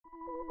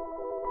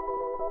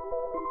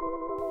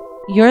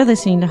You're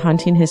listening to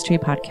Haunting History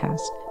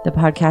Podcast, the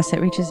podcast that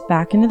reaches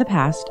back into the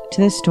past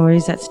to the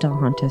stories that still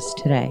haunt us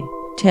today.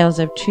 Tales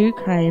of true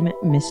crime,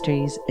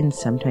 mysteries, and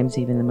sometimes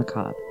even the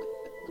macabre.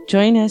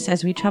 Join us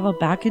as we travel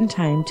back in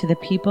time to the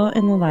people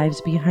and the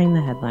lives behind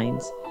the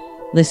headlines.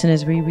 Listen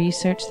as we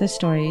research the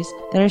stories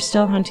that are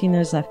still haunting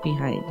those left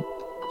behind,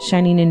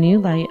 shining a new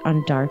light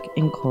on dark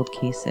and cold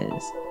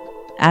cases.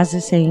 As the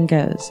saying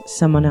goes,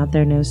 someone out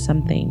there knows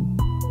something.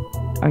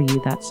 Are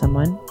you that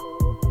someone?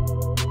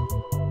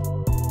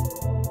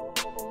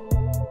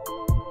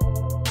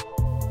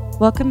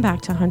 Welcome back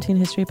to Haunting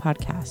History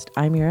Podcast.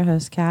 I'm your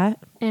host, Kat.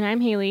 And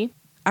I'm Haley.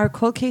 Our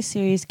cold case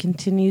series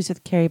continues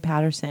with Carrie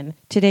Patterson.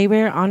 Today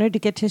we are honored to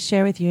get to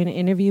share with you an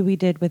interview we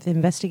did with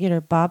investigator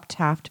Bob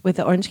Taft with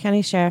the Orange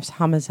County Sheriff's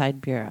Homicide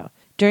Bureau.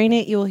 During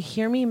it, you will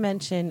hear me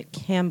mention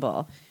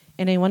Campbell,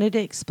 and I wanted to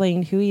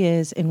explain who he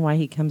is and why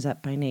he comes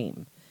up by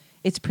name.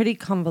 It's pretty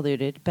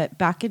convoluted, but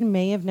back in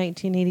May of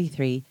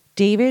 1983,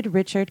 David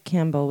Richard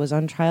Campbell was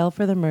on trial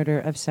for the murder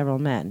of several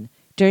men.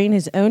 During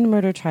his own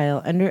murder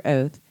trial under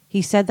oath,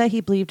 he said that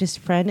he believed his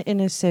friend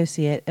and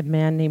associate, a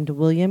man named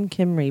William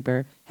Kim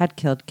Raber, had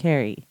killed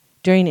Carrie.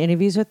 During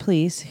interviews with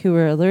police, who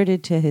were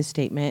alerted to his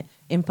statement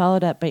and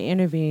followed up by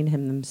interviewing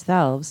him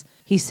themselves,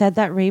 he said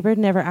that Raber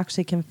never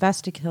actually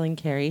confessed to killing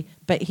Carrie,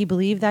 but he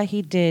believed that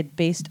he did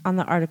based on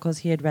the articles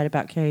he had read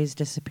about Carrie's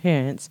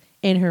disappearance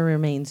and her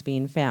remains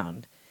being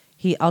found.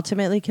 He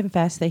ultimately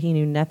confessed that he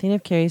knew nothing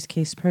of Carrie's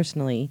case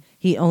personally.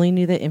 He only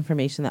knew the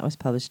information that was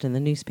published in the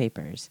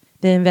newspapers.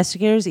 The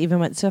investigators even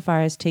went so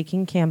far as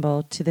taking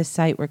Campbell to the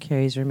site where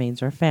Carrie's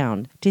remains were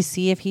found to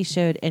see if he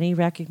showed any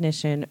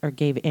recognition or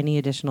gave any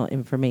additional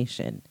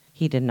information.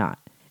 He did not.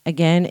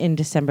 Again, in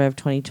December of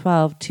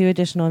 2012, two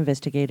additional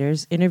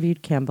investigators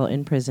interviewed Campbell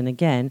in prison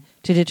again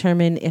to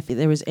determine if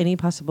there was any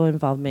possible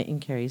involvement in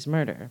Carrie's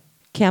murder.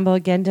 Campbell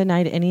again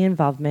denied any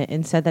involvement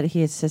and said that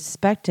he had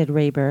suspected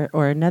Raber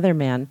or another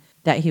man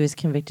that he was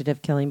convicted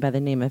of killing by the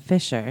name of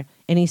Fisher,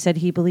 and he said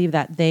he believed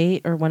that they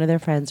or one of their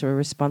friends were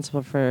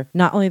responsible for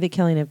not only the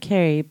killing of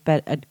Carrie,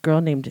 but a girl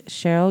named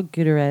Cheryl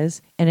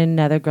Gutierrez and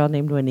another girl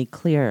named Wendy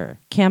Clearer.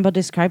 Campbell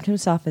described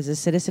himself as a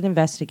citizen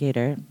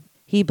investigator.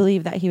 He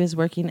believed that he was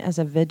working as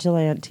a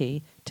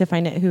vigilante to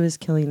find out who was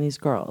killing these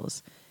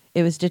girls.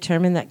 It was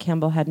determined that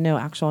Campbell had no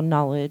actual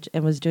knowledge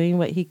and was doing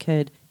what he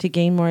could to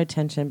gain more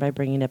attention by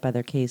bringing up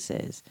other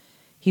cases.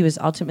 He was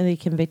ultimately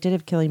convicted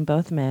of killing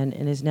both men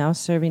and is now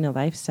serving a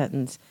life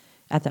sentence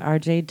at the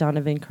R.J.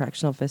 Donovan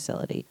Correctional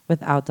Facility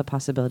without the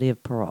possibility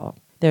of parole.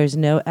 There is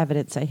no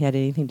evidence that he had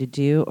anything to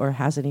do or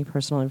has any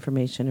personal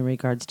information in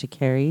regards to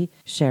Carrie,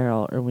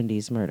 Cheryl, or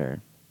Wendy's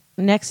murder.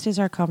 Next is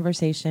our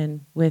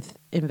conversation with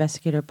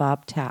investigator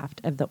Bob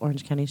Taft of the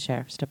Orange County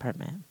Sheriff's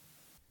Department.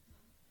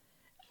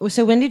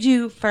 So when did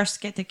you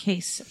first get the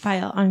case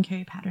file on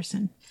Carrie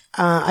Patterson?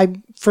 I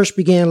first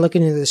began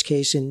looking into this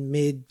case in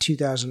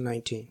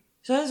mid-2019.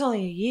 So that was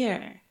only a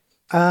year.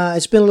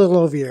 It's been a little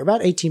over a year,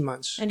 about 18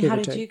 months. And how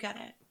did you get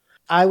it?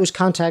 I was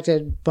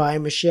contacted by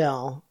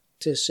Michelle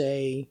to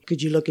say,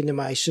 could you look into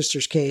my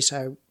sister's case?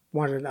 I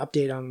wanted an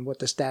update on what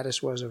the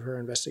status was of her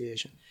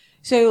investigation.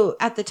 So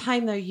at the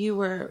time, though, you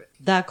were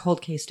the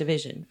cold case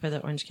division for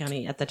the Orange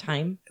County at the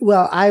time?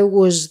 Well, I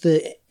was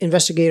the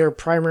investigator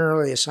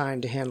primarily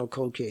assigned to handle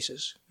cold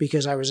cases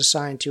because I was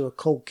assigned to a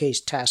cold case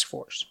task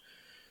force.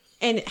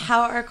 And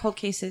how are cold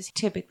cases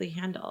typically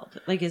handled?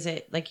 Like, is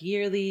it like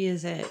yearly?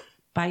 Is it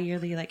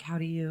bi-yearly? Like, how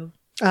do you?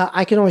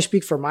 I can only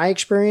speak for my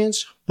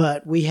experience,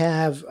 but we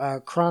have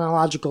a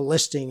chronological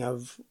listing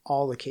of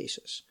all the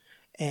cases.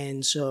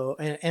 And so,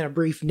 and a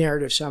brief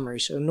narrative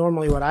summary. So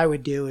normally what I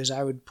would do is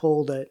I would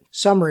pull the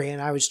summary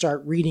and I would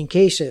start reading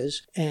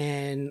cases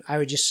and I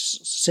would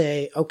just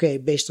say, okay,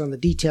 based on the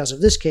details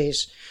of this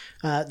case,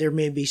 there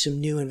may be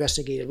some new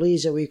investigative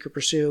leads that we could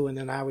pursue. And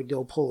then I would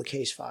go pull the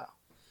case file.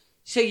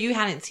 So you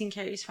hadn't seen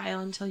Carrie's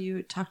file until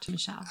you talked to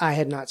Michelle? I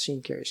had not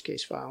seen Carrie's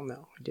case file.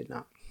 No, I did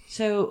not.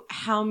 So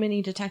how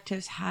many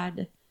detectives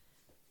had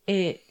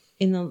it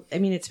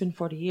it's been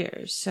 40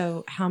 years.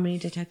 So how many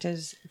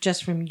detectives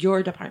just from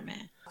your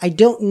department? I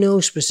don't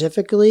know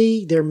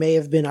specifically. There may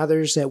have been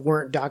others that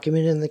weren't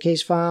documented in the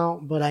case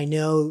file, but I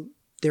know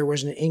there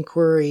was an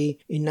inquiry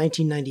in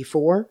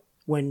 1994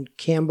 when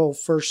Campbell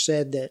first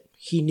said that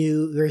he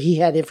knew or he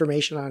had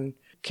information on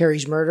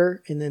Carrie's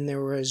murder. And then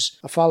there was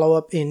a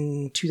follow-up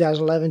in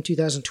 2011,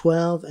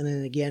 2012, and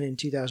then again in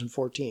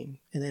 2014,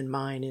 and then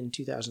mine in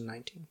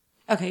 2019.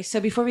 Okay, so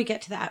before we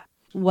get to that,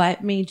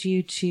 what made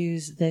you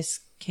choose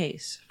this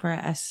case for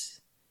us?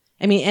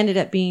 I mean, it ended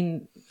up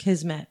being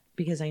Kismet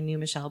because I knew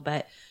Michelle,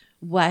 but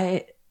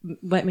what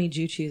made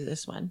you choose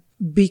this one?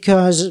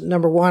 Because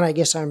number one, I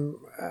guess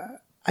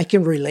I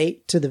can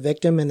relate to the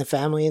victim and the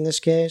family in this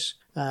case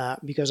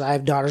because I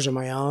have daughters of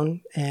my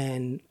own,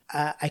 and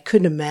I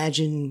couldn't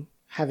imagine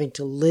having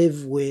to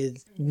live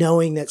with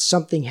knowing that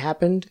something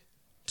happened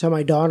to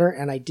my daughter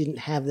and I didn't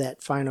have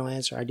that final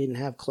answer. I didn't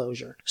have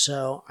closure.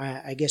 So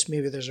I guess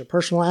maybe there's a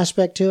personal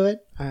aspect to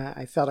it.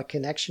 I felt a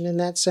connection in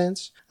that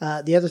sense.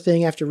 The other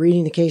thing after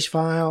reading the case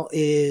file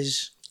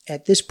is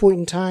At this point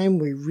in time,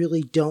 we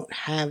really don't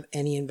have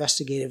any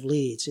investigative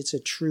leads. It's a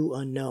true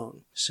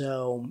unknown.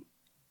 So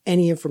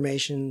any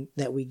information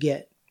that we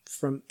get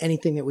from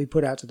anything that we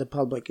put out to the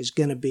public is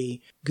going to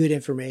be good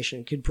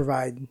information, could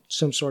provide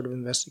some sort of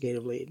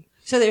investigative lead.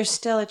 So there's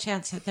still a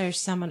chance that there's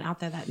someone out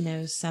there that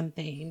knows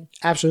something.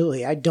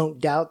 Absolutely. I don't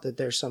doubt that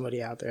there's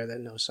somebody out there that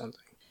knows something.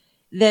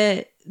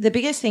 The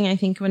biggest thing I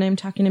think when I'm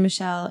talking to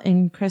Michelle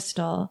and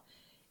Crystal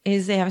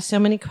is they have so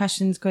many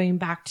questions going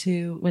back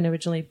to when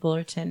originally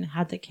Fullerton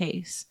had the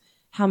case.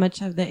 How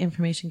much of the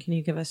information can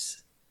you give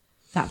us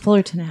that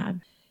Fullerton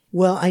had?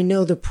 Well, I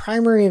know the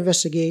primary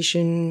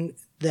investigation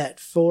that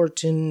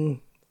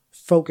Fullerton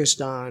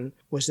focused on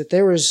was that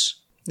there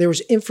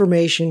was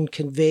information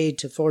conveyed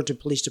to Fullerton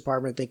Police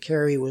Department that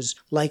Carrie was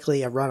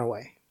likely a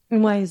runaway.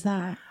 And why is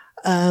that?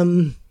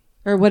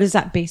 Or what is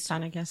that based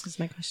on, I guess, is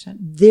my question.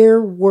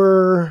 There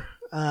were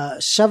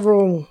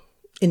several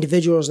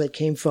individuals that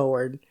came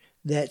forward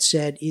that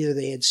said either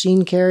they had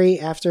seen Carrie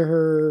after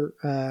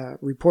her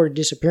reported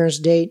disappearance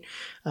date.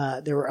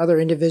 There were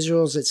other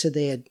individuals that said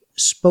they had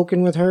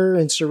spoken with her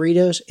in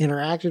Cerritos,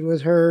 interacted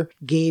with her,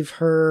 gave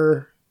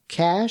her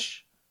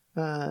cash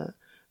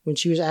when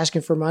she was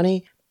asking for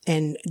money.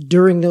 And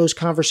during those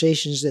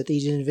conversations that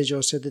these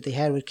individuals said that they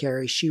had with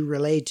Carrie, she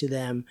relayed to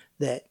them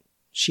that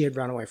she had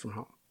run away from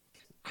home.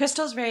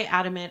 Crystal's very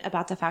adamant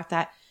about the fact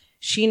that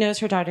she knows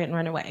her daughter didn't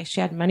run away.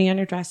 She had money on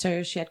her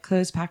dresser. She had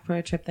clothes packed for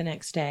a trip the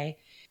next day.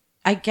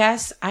 I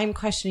guess I'm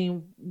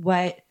questioning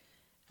what,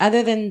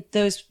 other than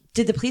those,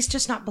 did the police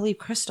just not believe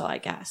Crystal, I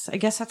guess? I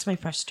guess that's my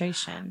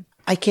frustration.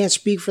 I can't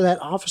speak for that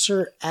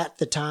officer at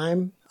the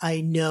time.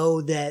 I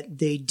know that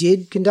they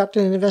did conduct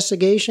an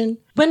investigation.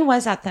 When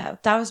was that, though?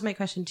 That was my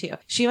question, too.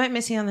 She went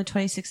missing on the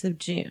 26th of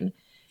June.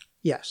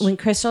 Yes. When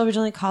Crystal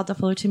originally called the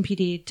Fullerton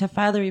PD to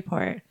file the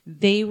report,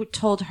 they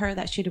told her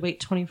that she had to wait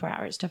 24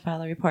 hours to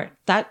file a report.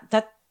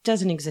 That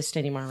doesn't exist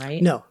anymore,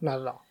 right? No,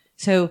 not at all.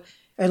 So,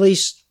 at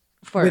least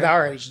with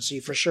our agency,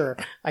 for sure.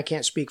 I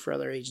can't speak for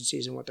other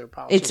agencies and what their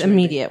policies are. It's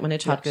immediate when a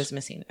child goes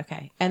missing.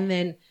 Okay. And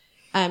then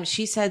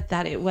she said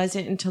that it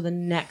wasn't until the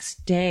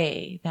next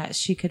day that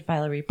she could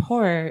file a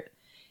report.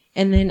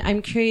 And then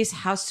I'm curious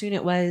how soon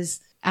it was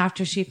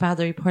after she filed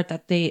the report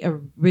that they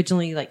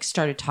originally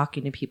started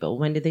talking to people.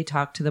 When did they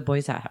talk to the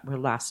boys that were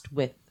last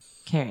with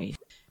Carrie?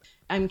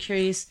 I'm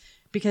curious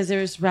because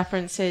there's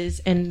references,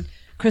 and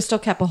Crystal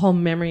kept a whole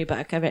memory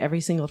book of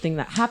every single thing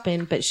that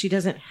happened, but she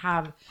doesn't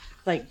have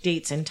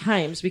dates and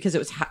times because it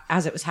was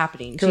as it was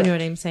happening. Do you know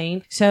what I'm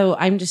saying? So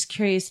I'm just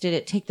curious, did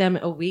it take them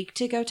a week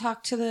to go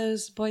talk to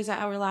those boys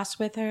that were last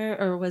with her,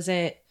 or was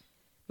it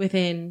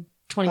within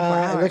 24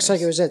 hours? It looks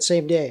like it was that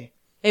same day.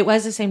 It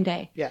was the same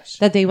day. Yes.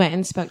 That they went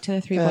and spoke to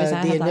the three boys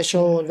that the had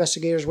initial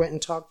investigators went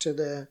and talked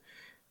to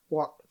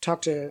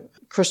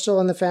Crystal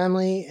and the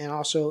family, and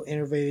also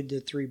interviewed the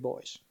three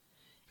boys.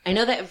 I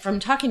know that from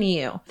talking to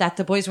you that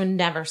the boys were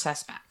never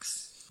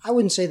suspects. I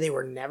wouldn't say they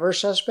were never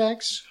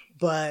suspects,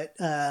 but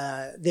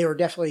they were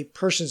definitely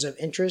persons of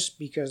interest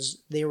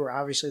because they were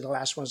obviously the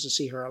last ones to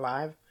see her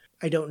alive.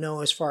 I don't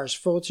know as far as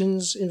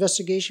Fullerton's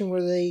investigation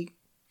whether they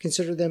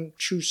consider them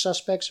true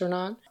suspects or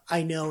not.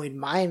 I know in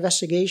my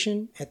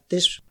investigation at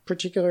this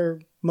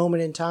particular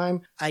moment in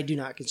time, I do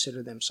not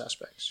consider them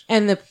suspects.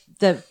 And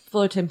the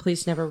Fullerton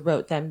police never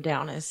wrote them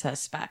down as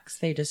suspects.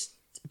 They just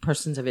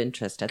persons of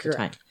interest at the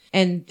time.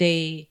 And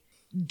they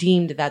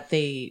deemed that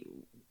they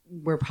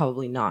were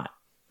probably not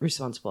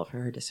responsible for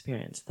her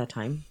disappearance at that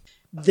time.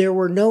 There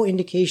were no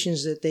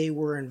indications that they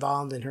were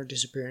involved in her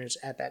disappearance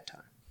at that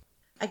time.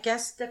 I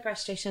guess the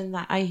frustration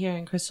that I hear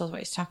in Crystal's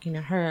voice talking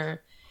to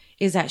her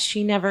is that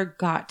she never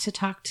got to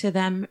talk to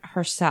them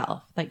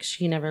herself.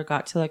 She never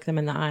got to look them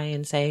in the eye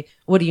and say,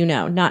 what do you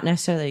know? Not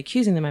necessarily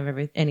accusing them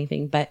of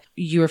anything, but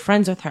you were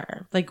friends with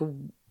her,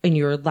 and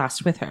you were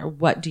last with her.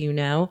 What do you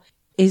know?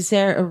 Is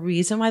there a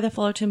reason why the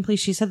Fullerton police,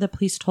 she said the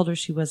police told her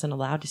she wasn't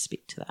allowed to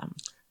speak to them.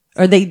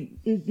 Or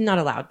not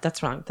allowed.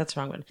 That's wrong. That's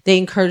the wrong one. They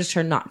encouraged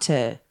her not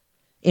to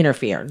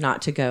interfere,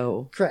 not to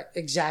go. Correct.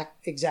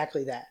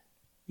 Exactly that.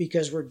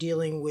 Because we're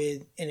dealing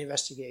with an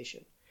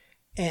investigation.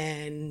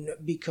 And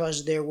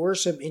because there were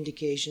some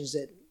indications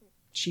that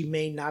she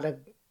may not have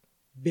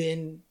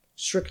been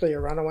strictly a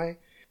runaway,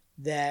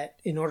 that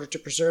in order to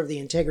preserve the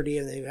integrity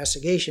of the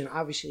investigation,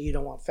 obviously you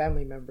don't want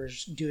family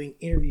members doing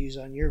interviews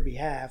on your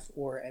behalf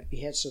or at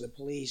behest of the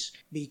police,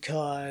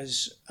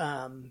 because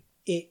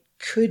it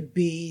could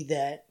be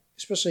that,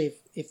 especially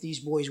if these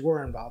boys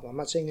were involved, I'm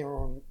not saying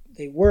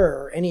they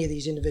were, or any of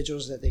these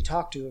individuals that they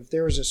talked to, if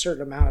there was a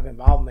certain amount of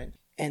involvement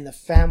and the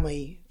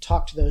family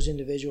talked to those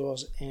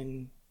individuals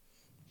and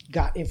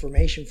got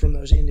information from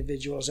those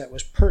individuals that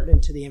was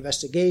pertinent to the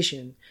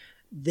investigation,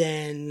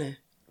 then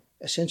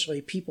essentially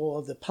people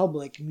of the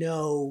public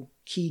know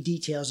key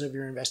details of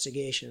your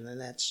investigation, and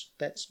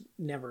that's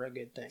never a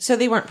good thing. So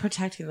they weren't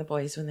protecting the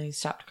boys when they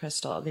stopped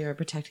Crystal. They were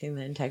protecting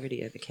the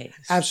integrity of the case.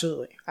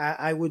 Absolutely.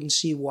 I wouldn't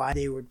see why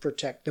they would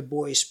protect the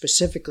boys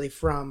specifically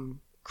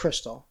from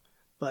Crystal,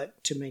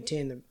 but to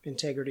maintain the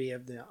integrity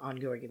of the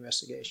ongoing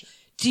investigation.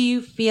 Do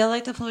you feel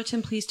like the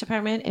Fullerton Police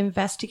Department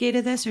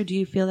investigated this, or do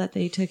you feel that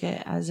they took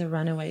it as a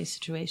runaway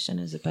situation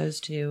as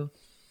opposed to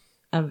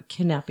a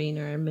kidnapping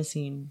or a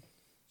missing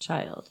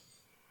child?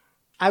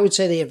 I would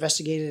say they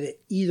investigated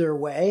it either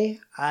way.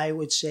 I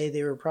would say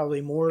they were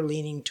probably more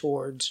leaning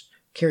towards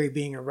Carrie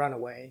being a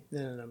runaway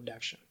than an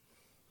abduction.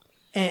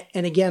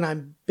 And again,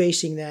 I'm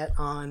basing that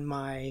on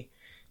my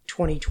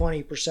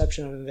 2020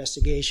 perception of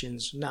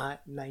investigations,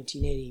 not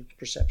 1980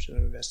 perception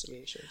of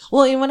investigations.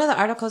 Well, in one of the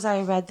articles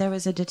I read, there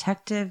was a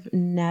detective,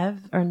 Nava.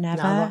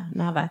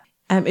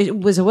 It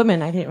was a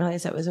woman. I didn't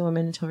realize that was a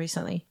woman until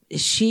recently.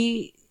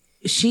 She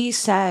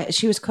said,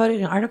 she was quoted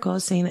in an article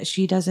saying that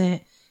she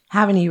doesn't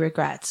have any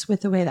regrets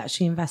with the way that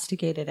she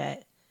investigated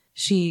it.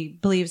 She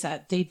believes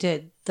that they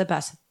did the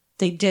best.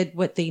 They did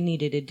what they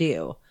needed to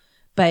do.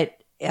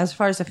 But as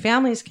far as the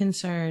family is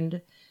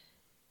concerned,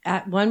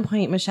 at one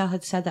point, Michelle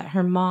had said that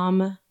her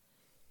mom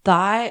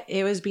thought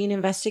it was being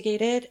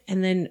investigated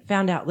and then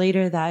found out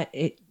later that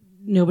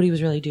nobody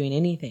was really doing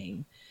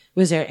anything.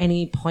 Was there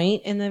any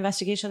point in the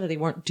investigation that they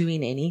weren't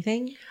doing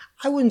anything?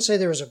 I wouldn't say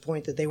there was a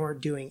point that they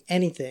weren't doing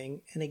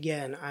anything. And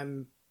again,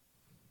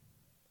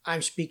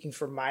 I'm speaking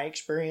from my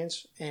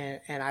experience,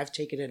 and I've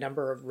taken a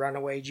number of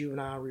runaway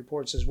juvenile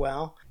reports as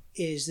well,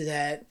 is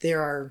that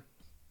there are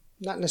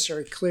not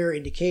necessarily clear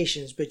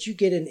indications, but you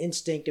get an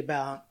instinct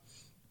about,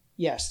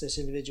 yes, this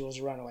individual is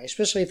a runaway,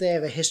 especially if they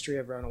have a history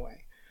of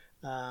runaway.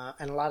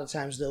 And a lot of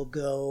times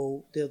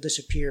they'll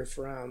disappear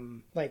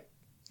from like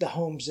the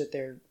homes that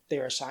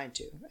they're assigned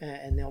to,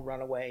 and they'll run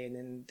away, and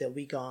then they'll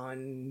be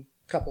gone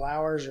a couple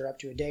hours or up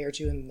to a day or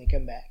two, and then they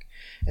come back.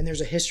 And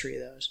there's a history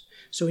of those.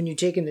 So when you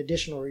take an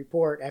additional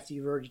report after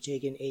you've already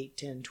taken 8,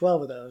 10,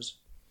 12 of those,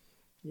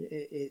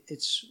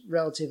 it's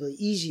relatively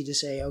easy to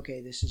say,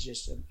 okay, this is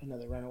just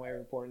another runaway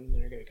report, and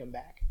they're going to come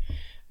back.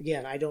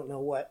 Again, I don't know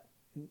what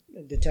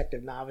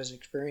Detective Nava's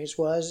experience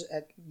was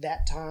at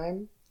that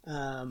time.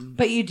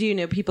 But you do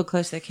know people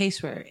close to the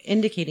case were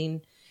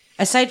indicating,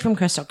 aside from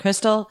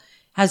Crystal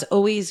has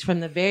always, from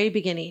the very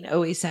beginning,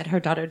 always said her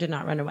daughter did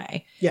not run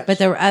away. Yes. But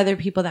there were other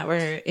people that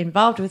were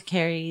involved with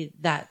Carrie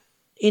that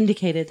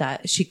indicated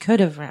that she could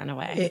have ran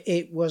away.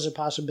 It was a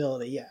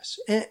possibility, yes.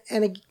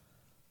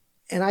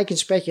 And I can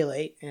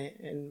speculate,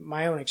 in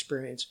my own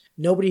experience,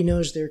 nobody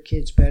knows their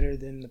kids better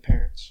than the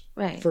parents.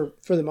 Right. For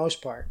the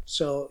most part.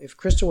 So if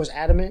Crystal was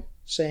adamant,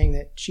 saying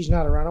that she's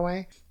not a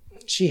runaway,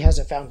 she has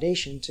a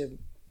foundation to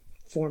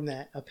form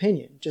that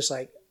opinion. Just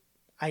like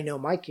I know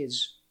my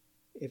kids,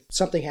 if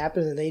something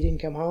happened and they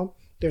didn't come home,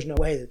 there's no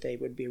way that they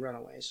would be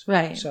runaways.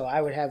 Right. So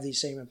I would have the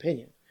same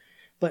opinion.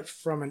 But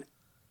from an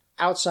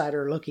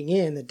outsider looking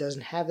in that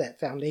doesn't have that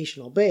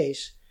foundational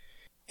base,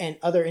 and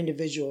other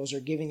individuals are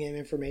giving them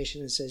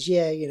information that says,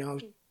 yeah,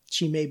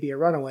 she may be a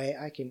runaway,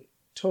 I can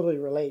totally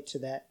relate to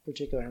that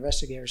particular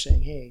investigator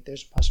saying, hey,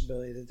 there's a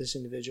possibility that this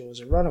individual is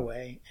a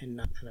runaway and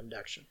not an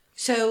abduction.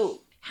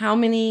 So how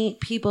many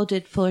people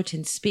did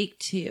Fullerton speak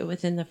to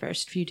within the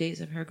first few days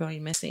of her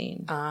going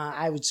missing?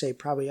 I would say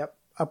probably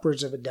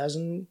upwards of a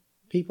dozen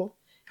people.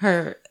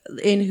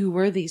 Who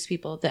were these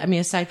people?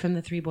 Aside from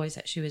the 3 boys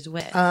that she was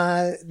with.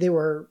 They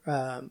were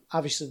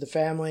obviously the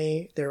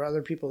family. There were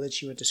other people that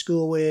she went to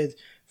school with,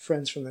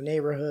 friends from the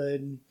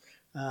neighborhood.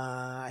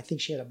 I think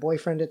she had a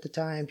boyfriend at the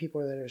time,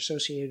 people that are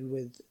associated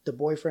with the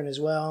boyfriend as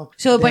well.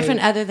 So a boyfriend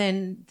other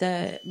than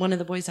one of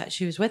the boys that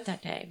she was with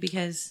that day,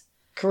 because...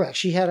 Correct.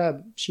 She had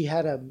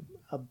a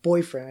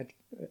boyfriend,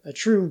 a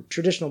true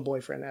traditional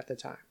boyfriend at the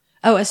time.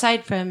 Oh,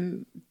 aside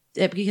from...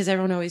 Because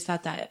everyone always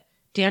thought that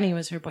Danny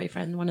was her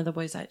boyfriend, one of the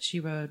boys that she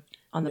rode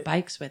on the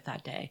bikes with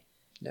that day.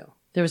 No.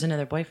 There was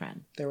another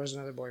boyfriend. There was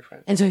another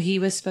boyfriend. And so he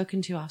was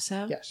spoken to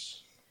also?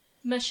 Yes.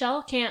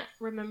 Michelle can't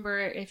remember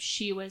if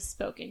she was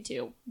spoken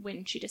to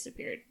when she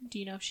disappeared. Do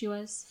you know if she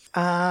was?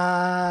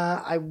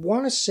 I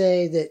want to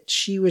say that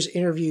she was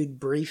interviewed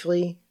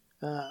briefly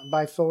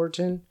by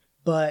Fullerton,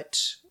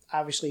 but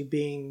obviously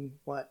being,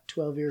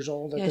 12 years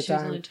old at the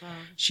time, only 12.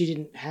 She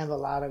didn't have a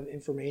lot of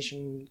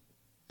information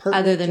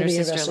other than to her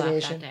the sister left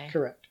investigation. that day.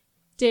 Correct.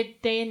 Did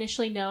they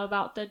initially know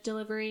about the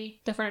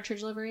furniture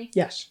delivery?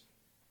 Yes.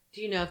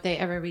 Do you know if they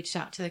ever reached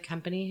out to the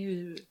company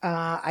who...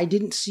 I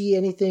didn't see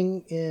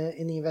anything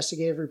in the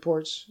investigative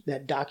reports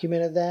that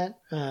documented that.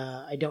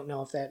 I don't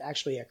know if that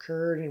actually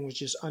occurred and was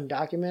just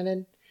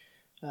undocumented.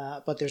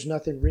 But there's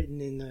nothing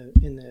written in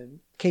the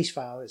case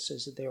file that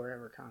says that they were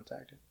ever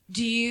contacted.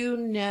 Do you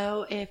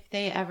know if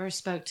they ever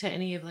spoke to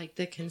any of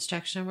the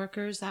construction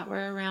workers that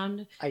were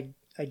around?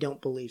 I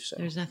don't believe so.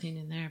 There's nothing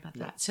in there about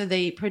that. So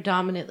they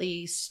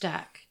predominantly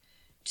stuck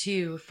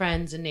to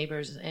friends and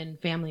neighbors and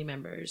family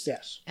members.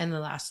 Yes. And the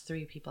last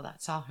 3 people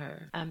that saw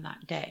her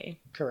that day.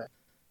 Correct.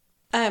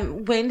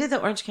 When did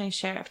the Orange County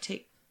Sheriff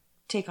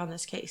take on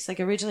this case?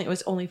 Originally it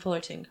was only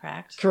Fullerton,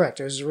 correct? Correct.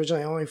 It was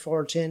originally only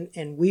Fullerton,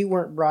 and we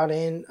weren't brought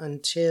in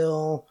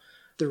until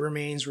the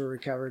remains were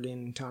recovered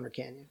in Tonner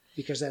Canyon,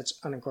 because that's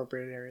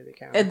unincorporated area of the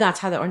county. And that's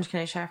how the Orange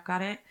County Sheriff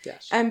got it?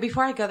 Yes. And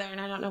before I go there,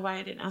 and I don't know why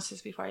I didn't ask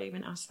this before I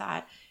even asked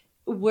that,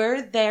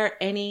 were there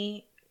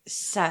any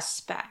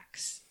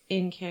suspects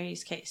in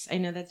Carrie's case? I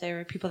know that there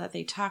were people that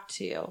they talked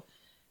to,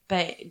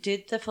 but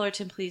did the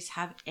Fullerton police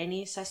have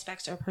any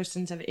suspects or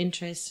persons of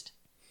interest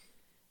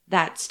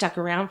that stuck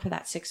around for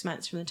that 6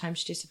 months from the time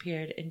she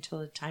disappeared until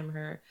the time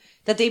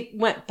that they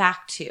went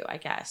back to, I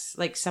guess,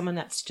 like someone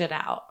that stood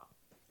out?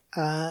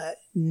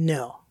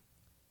 No,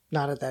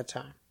 not at that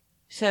time.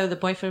 So the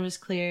boyfriend was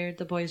cleared,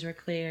 the boys were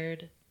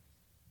cleared,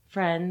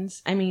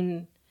 friends. I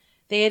mean,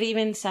 they had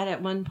even said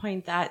at one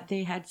point that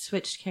they had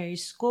switched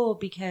Carrie's school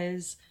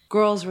because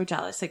girls were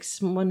jealous. Like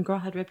one girl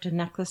had ripped a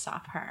necklace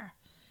off her.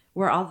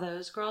 Were all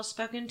those girls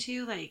spoken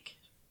to? Like,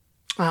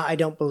 I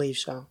don't believe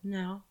so.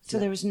 no. So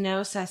there was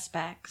no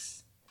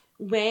suspects.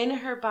 When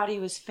her body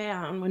was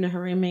found, when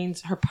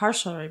her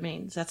partial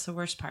remains, that's the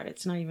worst part.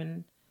 It's not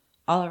even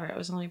all of her. It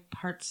was only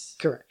parts.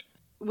 Correct.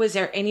 Was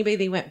there anybody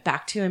they went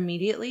back to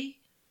immediately?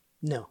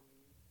 No.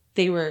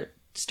 They were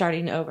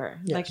starting over.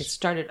 Yes. Like it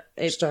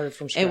started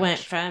from scratch. It went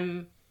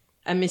from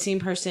a missing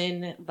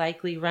person,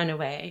 likely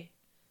runaway,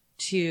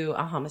 to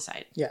a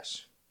homicide.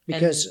 Yes.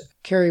 Because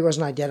Carrie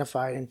wasn't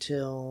identified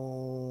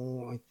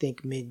until, I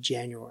think,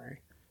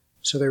 mid-January.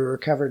 So they were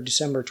recovered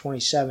December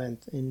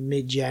 27th, and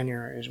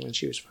mid-January is when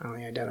she was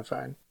finally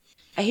identified.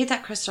 I hate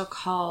that Crystal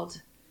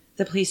called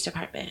the police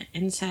department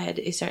and said,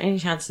 is there any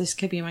chance this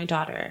could be my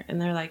daughter?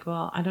 And they're like,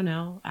 well, I don't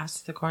know.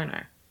 Ask the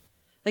coroner.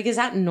 Like, is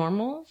that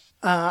normal?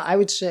 I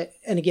would say,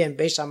 and again,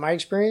 based on my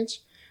experience,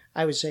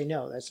 I would say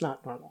no, that's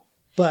not normal.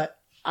 But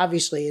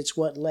obviously it's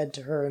what led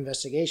to her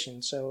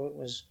investigation. So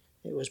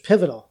it was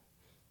pivotal.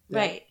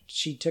 Right.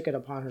 She took it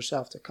upon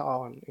herself to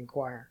call and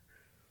inquire.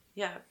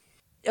 Yeah.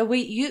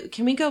 Wait,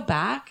 can we go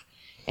back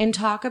and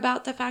talk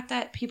about the fact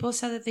that people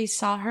said that they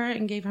saw her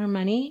and gave her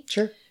money?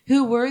 Sure.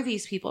 Who were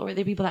these people? Were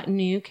they people that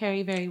knew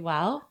Carrie very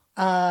well?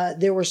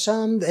 There were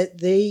some that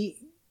they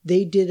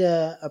did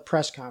a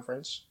press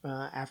conference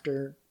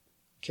after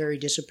Carrie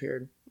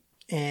disappeared.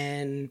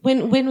 And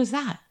when was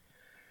that?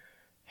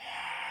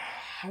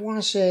 I want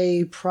to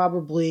say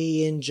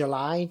probably in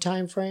July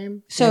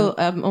timeframe. So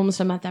almost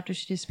a month after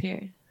she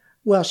disappeared.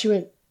 Well, she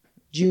went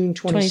June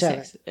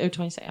 27th.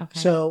 26th, okay.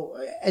 So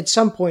at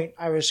some point,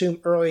 I would assume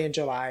early in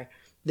July,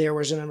 there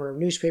was a number of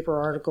newspaper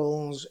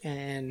articles,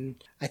 and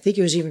I think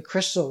it was even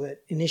Crystal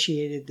that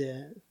initiated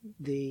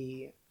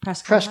the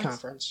press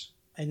conference.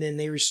 And then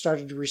they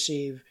started to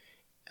receive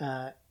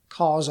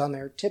calls on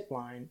their tip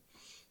line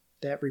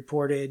that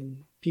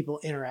reported people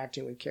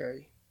interacting with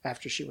Carrie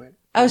after she went.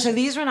 Oh, so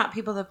these were not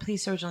people the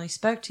police originally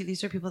spoke to.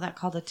 These were people that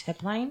called a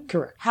tip line?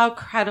 Correct. How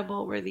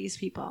credible were these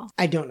people?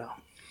 I don't know.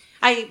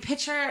 I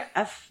picture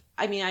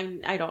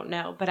I don't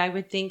know, but I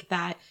would think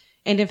that,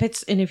 and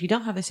if you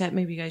don't have this yet,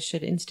 maybe you guys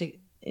should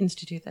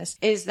institute this,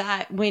 is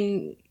that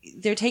when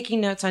they're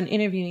taking notes on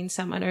interviewing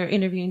someone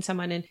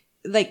and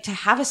like to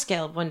have a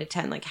scale of 1 to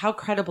 10, like how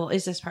credible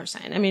is this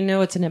person? I mean,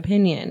 no, it's an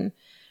opinion,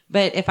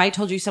 but if I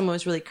told you someone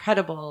was really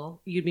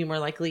credible, you'd be more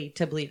likely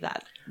to believe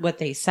that what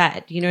they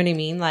said. You know what I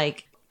mean?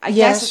 Like, I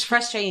guess it's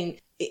frustrating.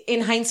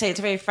 In hindsight, it's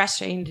very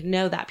frustrating to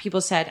know that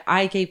people said,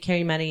 I gave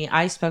Carrie money,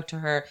 I spoke to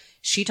her,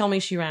 she told me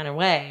she ran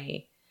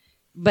away,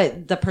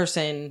 but the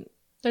person...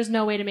 There's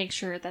no way to make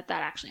sure that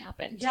actually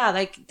happened. Yeah,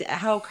 like,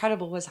 how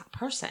credible was that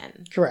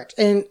person? Correct.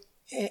 And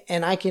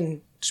I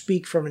can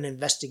speak from an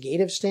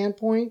investigative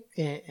standpoint,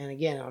 and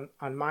again,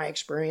 on my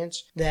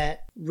experience,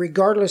 that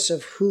regardless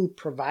of who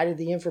provided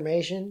the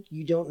information,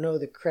 you don't know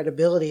the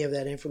credibility of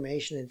that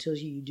information until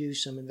you do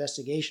some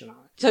investigation on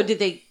it. So did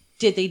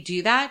they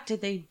do that?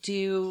 Did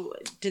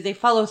they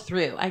follow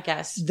through, I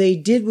guess? They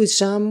did with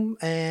some,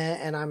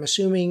 and I'm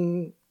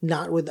assuming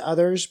not with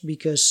others,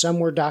 because some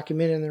were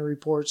documented in the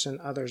reports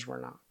and others were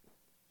not.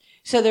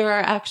 So there were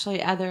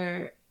actually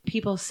other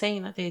people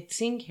saying that they had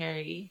seen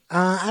Carrie.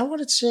 I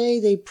would say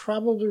they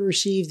probably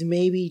received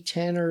maybe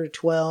 10 or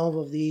 12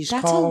 of these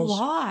calls. That's a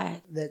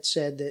lot. That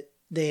said that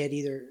they had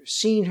either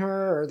seen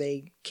her or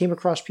they came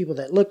across people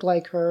that looked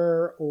like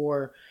her,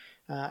 or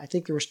I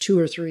think there was 2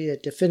 or 3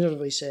 that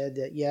definitively said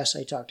that, yes,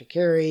 I talked to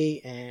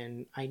Carrie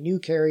and I knew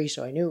Carrie,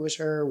 so I knew it was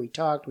her. We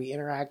talked, we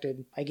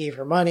interacted. I gave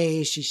her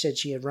money. She said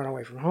she had run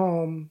away from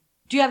home.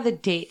 Do you have the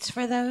dates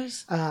for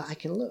those? I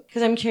can look.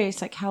 Because I'm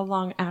curious, like, how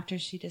long after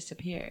she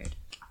disappeared?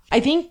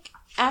 I think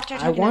after...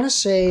 I want to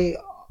say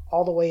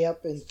all the way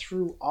up and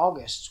through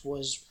August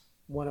was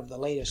one of the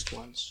latest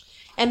ones.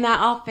 And that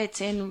all fits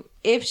in.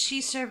 If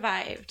she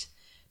survived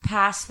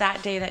past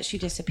that day that she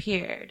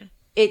disappeared,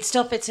 it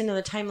still fits into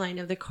the timeline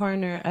of the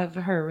coroner of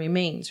her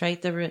remains,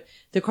 right?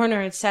 The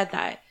coroner had said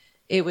that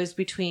it was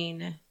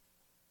between...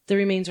 The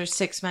remains are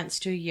 6 months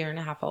to a year and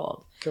a half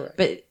old. Correct.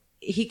 But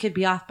he could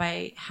be off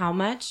by how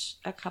much?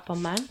 A couple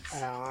months?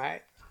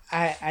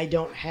 I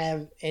don't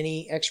have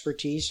any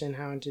expertise in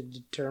how to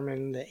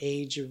determine the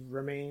age of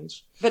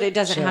remains. But it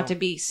doesn't have to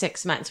be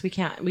 6 months.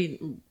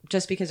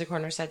 Just because the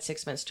coroner said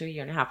 6 months to a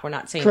year and a half, we're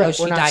not saying, correct.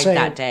 She died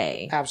that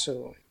day.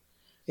 Absolutely.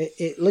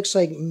 It looks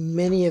like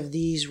many of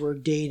these were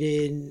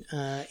dated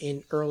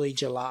in early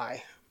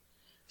July.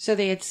 So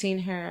they had seen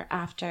her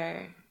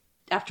after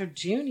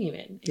June even.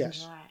 In yes.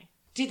 July.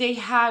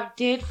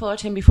 Did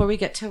Fullerton, before we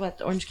get to what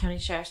the Orange County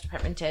Sheriff's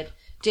Department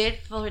did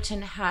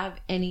Fullerton have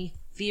any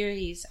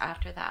theories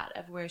after that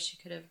of where she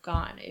could have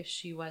gone if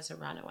she was a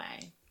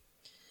runaway?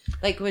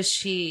 Like,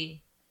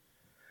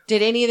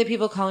 did any of the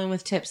people call in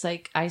with tips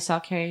like, I saw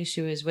Carrie,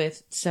 she was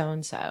with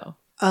so-and-so?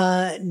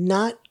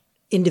 Not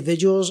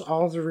individuals.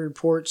 All of the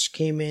reports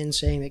came in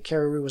saying that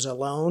Carrie was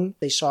alone.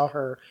 They saw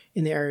her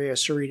in the area of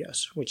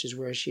Cerritos, which is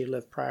where she had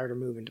lived prior to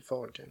moving to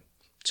Fullerton.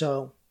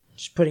 So,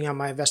 just putting on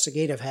my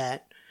investigative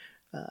hat,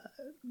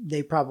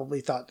 they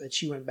probably thought that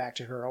she went back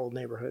to her old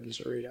neighborhood in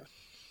Cerritos.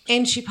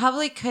 And she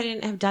probably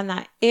couldn't have done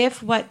that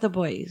if what the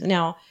boys...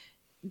 Now,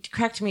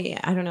 correct me,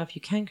 I don't know if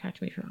you can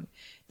correct me if I'm wrong.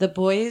 The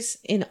boys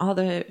in all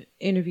the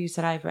interviews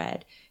that I've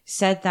read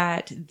said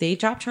that they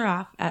dropped her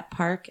off at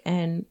Park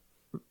and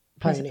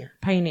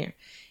Pioneer.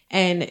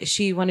 And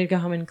she wanted to go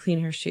home and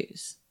clean her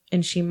shoes.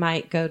 And she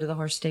might go to the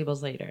horse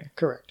stables later.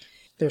 Correct.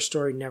 Their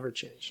story never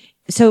changed.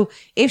 So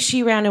if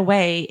she ran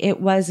away,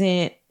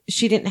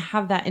 she didn't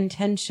have that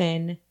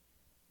intention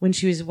when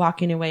she was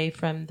walking away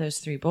from those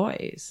 3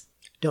 boys.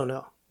 Don't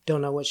know.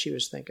 Don't know what she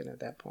was thinking at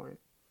that point.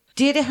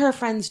 Did her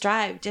friends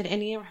drive? Did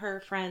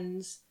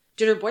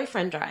her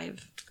boyfriend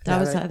drive? That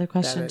was the other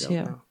question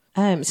too.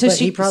 But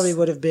he probably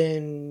would have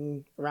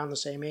been around the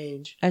same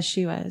age as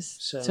she was.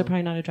 So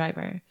probably not a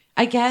driver.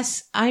 I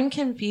guess I'm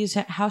confused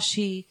at how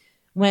she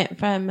went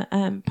from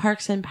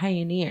Parks and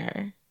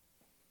Pioneer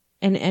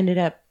and ended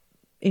up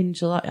in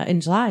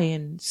July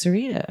in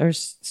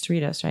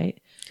Cerritos, right?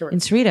 Correct. In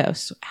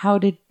Cerritos. How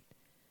did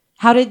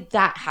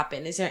that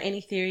happen? Is there any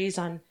theories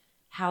on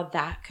how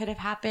that could have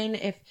happened?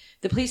 If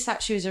the police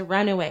thought she was a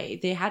runaway,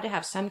 they had to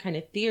have some kind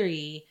of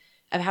theory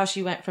of how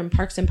she went from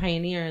Parks and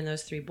Pioneer and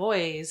those 3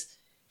 boys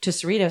to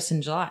Cerritos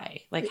in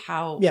July. Like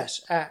how?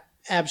 Yes,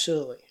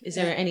 absolutely. Is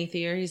there any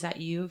theories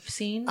that you've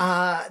seen?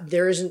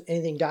 There isn't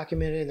anything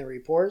documented in the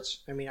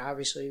reports. I mean,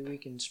 obviously we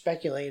can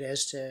speculate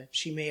as to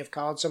she may have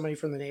called somebody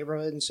from the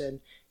neighborhood and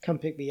said, come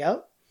pick me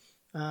up,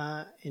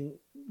 and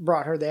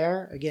brought her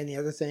there. Again, the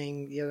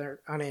other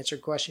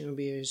unanswered question would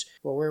be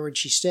well, where would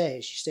she stay?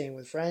 Is she staying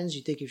with friends?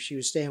 You think if she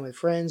was staying with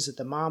friends that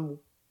the mom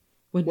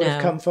would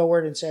have come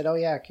forward and said, oh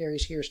yeah,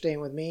 Carrie's here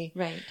staying with me.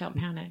 Right, don't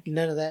panic.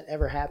 None of that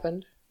ever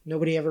happened.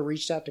 Nobody ever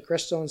reached out to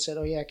Crystal and said,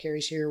 oh yeah,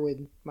 Carrie's here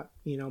with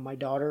my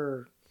daughter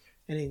or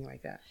anything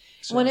like that.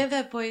 So, one of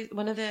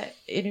the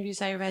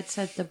interviews I read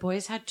said the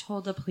boys had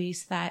told the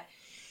police that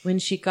when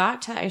she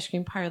got to the ice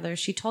cream parlor,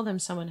 she told them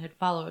someone had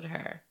followed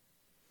her.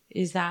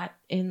 Is that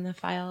in the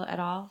file at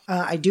all?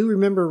 I do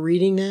remember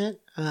reading that.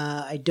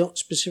 I don't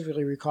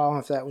specifically recall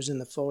if that was in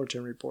the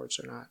Fullerton reports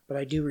or not, but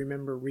I do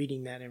remember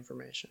reading that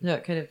information. No,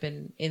 it could have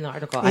been in the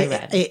article I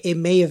read. It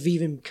may have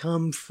even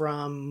come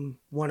from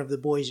one of the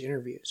boys'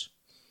 interviews.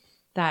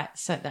 That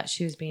said that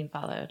she was being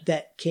followed.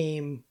 That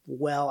came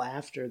well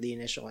after the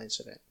initial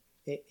incident.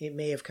 It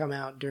may have come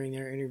out during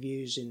their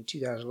interviews in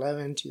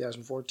 2011,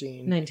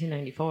 2014.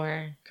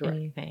 1994. Correct.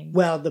 Anything.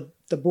 Well,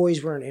 the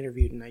boys weren't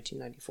interviewed in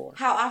 1994.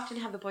 How often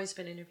have the boys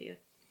been interviewed?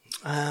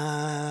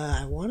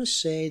 I want to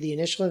say the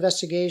initial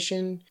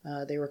investigation,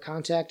 they were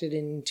contacted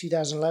in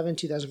 2011,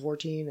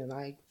 2014, and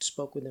I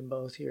spoke with them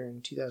both here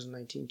in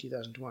 2019,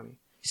 2020.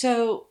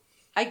 So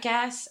I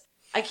guess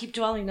I keep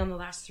dwelling on the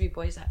last 3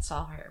 boys that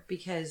saw her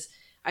because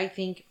I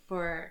think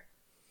for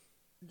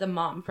the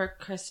mom, for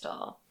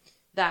Crystal,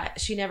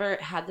 that she never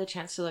had the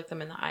chance to look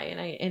them in the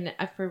eye. And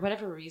for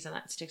whatever reason,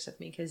 that sticks with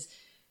me because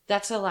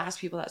that's the last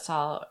people that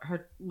saw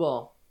her.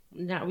 Well,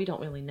 now we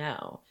don't really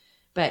know,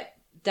 but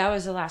that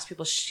was the last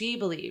people she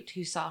believed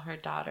who saw her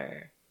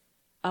daughter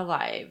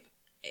alive.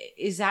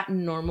 Is that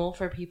normal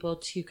for people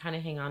to kind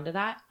of hang on to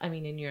that? I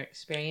mean, in your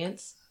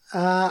experience?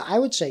 I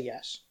would say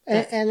yes.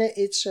 And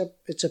it's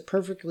a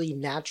perfectly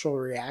natural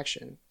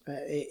reaction.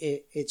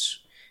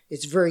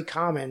 It's very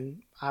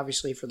common,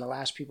 obviously, for the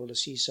last people to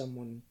see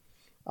someone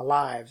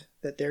alive,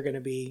 that they're going to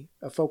be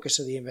a focus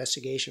of the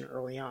investigation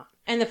early on.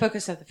 And the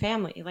focus of the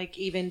family. Like,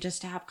 even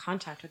just to have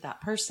contact with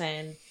that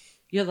person,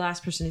 you're the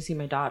last person to see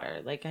my daughter.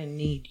 Like, I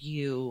need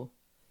you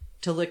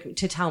to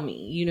tell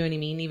me. You know what I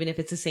mean? Even if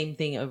it's the same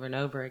thing over and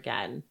over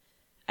again.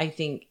 I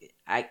think,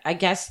 I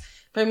guess,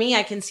 for me,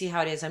 I can see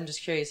how it is. I'm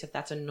just curious if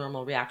that's a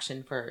normal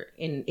reaction for,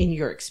 in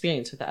your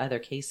experience with the other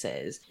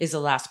cases, is the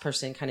last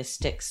person kind of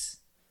sticks.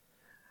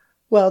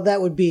 Well,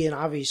 that would be an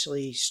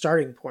obviously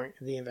starting point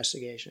of the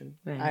investigation.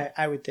 Right.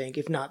 I would think,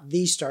 if not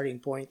the starting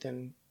point,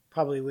 then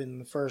probably within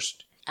the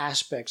first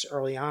aspects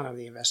early on of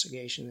the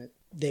investigation, that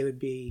they would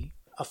be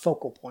a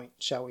focal point,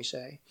 shall we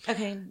say.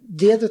 Okay.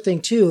 The other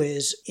thing, too,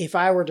 is if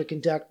I were to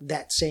conduct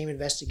that same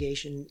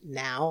investigation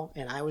now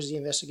and I was the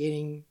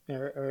investigating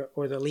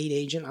or the lead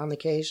agent on the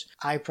case,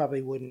 I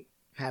probably wouldn't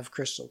have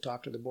Crystal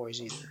talk to the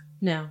boys either.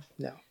 No.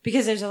 No.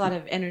 Because there's a lot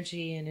of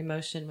energy and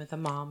emotion with a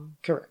mom.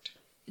 Correct.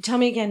 Tell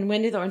me again,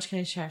 when did the Orange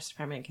County Sheriff's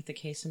Department get the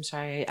case? I'm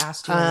sorry, I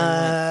asked you.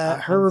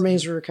 Her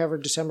remains were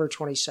recovered December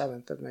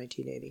 27th of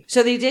 1980.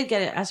 So they did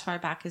get it as far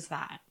back as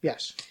that?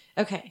 Yes.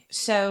 Okay,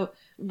 so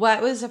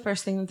what was the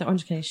first thing that the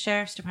Orange County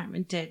Sheriff's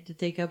Department did? Did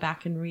they go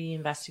back and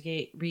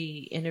re-investigate,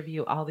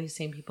 re-interview all these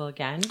same people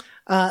again?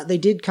 They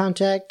did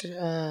contact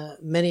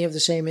many of the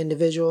same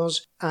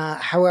individuals.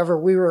 However,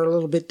 we were a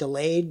little bit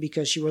delayed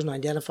because she wasn't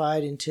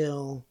identified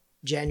until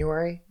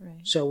January.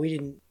 Right. So we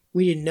didn't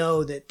we didn't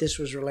know that this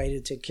was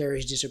related to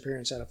Carrie's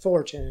disappearance out of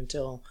Fullerton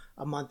until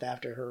a month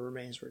after her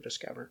remains were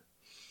discovered.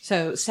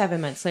 So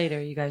 7 months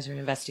later, you guys are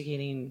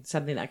investigating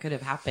something that could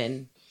have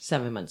happened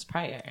 7 months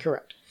prior.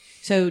 Correct.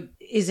 So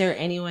is there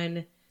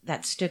anyone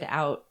that stood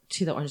out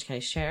to the Orange County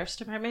Sheriff's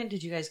Department?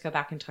 Did you guys go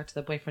back and talk to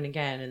the boyfriend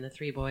again and the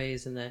 3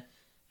 boys and the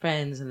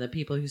friends and the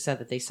people who said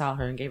that they saw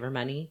her and gave her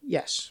money?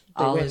 Yes.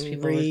 They All went those and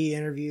people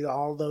re-interviewed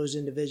all those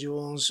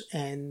individuals,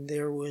 and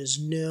there was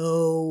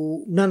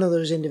none of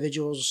those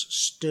individuals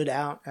stood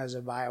out as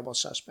a viable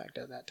suspect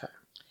at that time.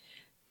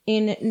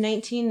 In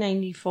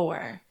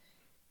 1994,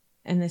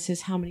 and this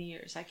is how many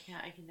years? I can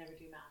never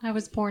do math. I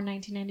was born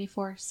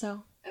 1994,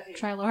 so Okay.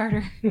 try a little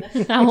harder.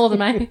 How old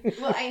am I?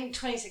 Well, I'm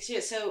 26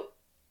 years. So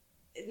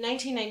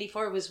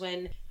 1994 was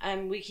when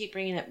we keep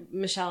bringing up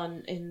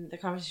Michelle in the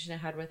conversation I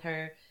had with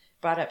her,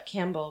 brought up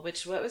Campbell,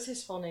 what was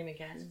his full name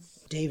again?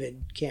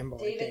 David Campbell,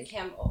 I David think.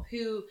 Campbell,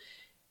 who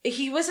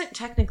he wasn't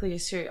technically a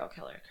serial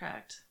killer,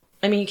 correct?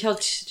 I mean, he killed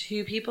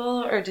 2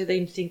 people, or do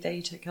they think that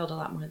he killed a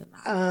lot more than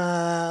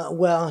that?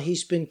 Well,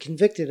 he's been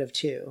convicted of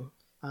 2,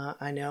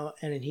 I know,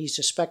 and he's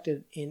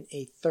suspected in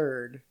a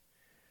 3rd.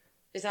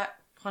 Is that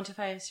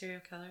quantify a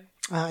serial killer?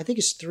 I think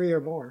it's 3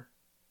 or more.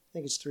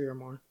 Let's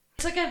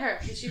Let's look at her,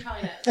 because she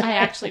probably knows. I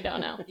actually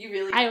don't know. You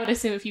really I don't? would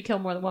assume if you kill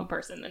more than one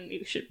person, then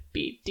you should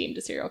be deemed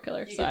a serial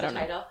killer. You So get I the don't know.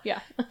 title?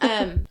 Yeah.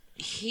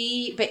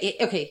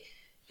 Okay.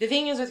 The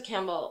thing is with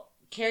Campbell,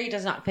 Carrie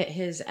does not fit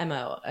his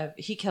MO of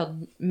he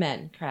killed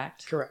men,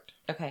 correct? Correct.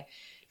 Okay.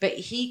 But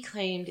he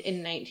claimed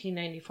in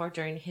 1994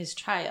 during his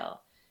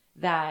trial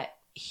that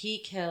he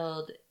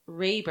killed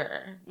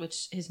Rayber,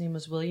 which his name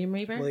was William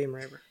Rayber. William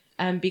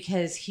Rayber.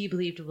 Because he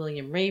believed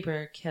William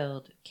Rayber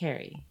killed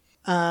Carrie.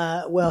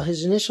 Well,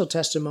 his initial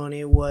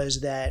testimony was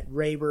that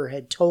Rayber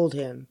had told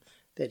him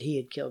that he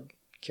had killed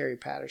Carrie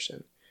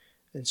Patterson.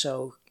 And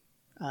so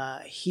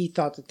he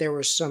thought that there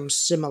was some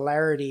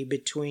similarity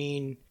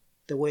between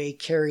the way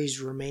Carrie's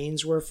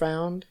remains were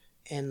found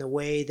and the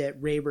way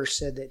that Rayber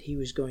said that he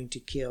was going to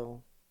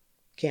kill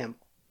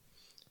Campbell.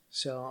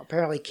 So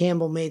apparently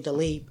Campbell made the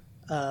leap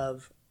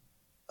of,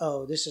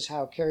 oh, this is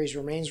how Carrie's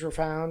remains were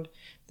found.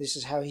 This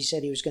is how he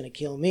said he was going to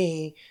kill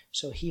me.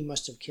 So he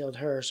must have killed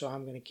her. So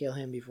I'm going to kill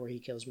him before he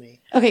kills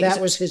me. Okay, That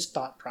so- was his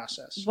thought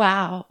process.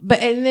 Wow.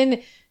 And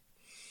then,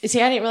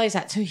 see, I didn't realize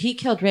that. So he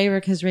killed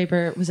Rayber because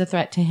Rayber was a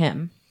threat to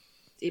him.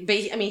 But,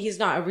 he's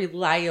not a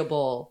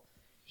reliable...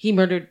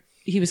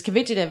 He was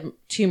convicted of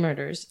 2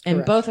 murders, and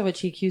Correct. both of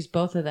which he accused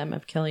both of them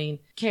of killing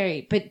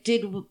Carrie. But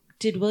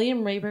did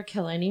William Rayber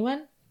kill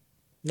anyone?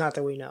 Not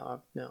that we know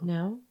of, no.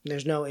 No.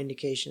 There's no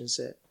indications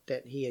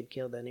that he had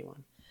killed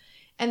anyone.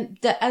 And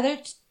the other...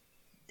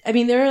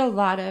 there are a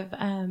lot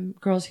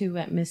of girls who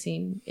went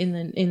missing in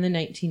the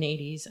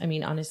 1980s. I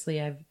mean,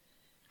 honestly,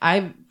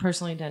 I've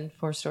personally done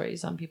 4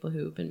 stories on people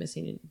who have been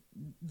missing in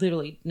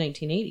literally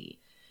 1980.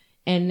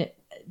 And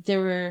there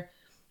were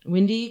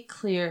Wendy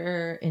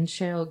Clear and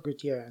Cheryl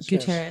Gutierrez.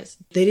 Gutierrez.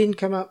 Yes. They didn't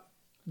come up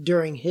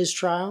during his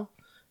trial.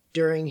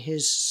 During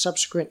his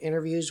subsequent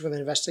interviews with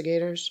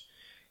investigators,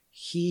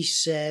 he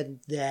said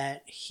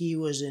that he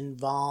was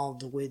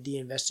involved with the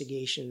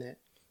investigation that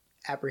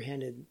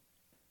apprehended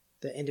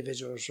the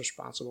individuals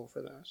responsible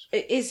for those.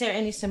 Is there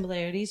any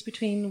similarities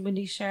between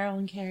Wendy, Cheryl,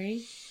 and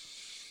Carrie?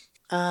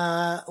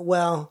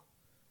 Well,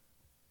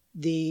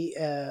 the...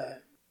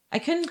 I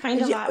couldn't find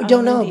a lot. We on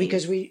don't know Wendy.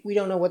 because we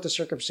don't know what the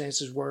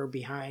circumstances were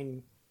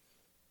behind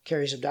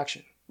Carrie's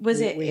abduction.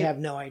 We have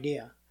no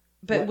idea.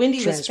 But what Wendy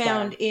was transpired.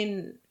 found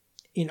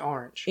in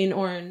Orange.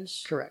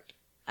 Orange. Correct.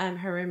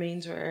 Her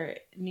remains were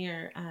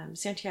near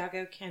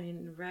Santiago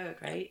Canyon Road,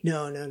 right?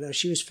 No.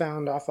 She was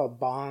found off of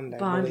Bond. I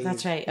believe,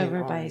 That's right, in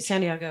over by Orange.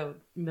 Santiago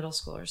Middle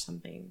School or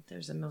something.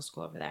 There's a middle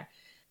school over there.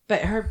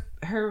 But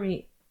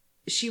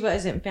she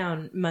wasn't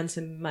found months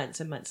and months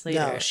and months later.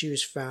 No, she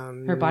was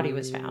found. Her body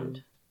was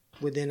found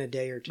within a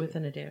day or 2.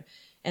 within a day.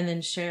 And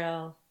then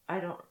Cheryl, I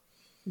don't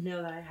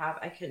know that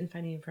I couldn't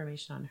find any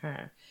information on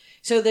her.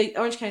 So the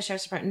Orange County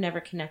Sheriff's Department never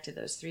connected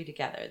those 3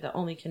 together. The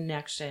only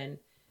connection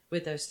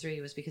with those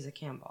 3 was because of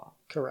Campbell.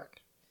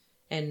 Correct.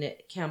 And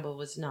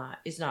Campbell is not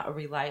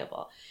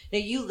reliable. Now,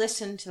 you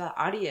listened to the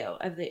audio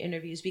of the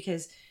interviews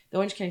because the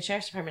Orange County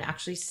Sheriff's Department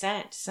actually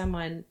sent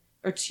someone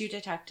or 2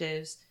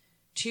 detectives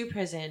to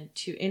prison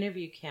to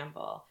interview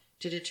Campbell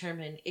to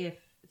determine if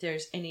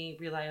there's any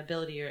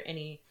reliability or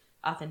any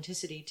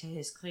authenticity to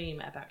his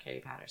claim about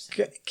Carrie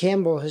Patterson.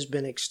 Campbell has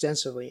been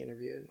extensively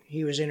interviewed.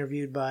 He was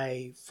interviewed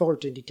by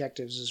Fullerton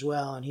detectives as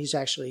well, and he's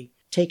actually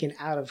taken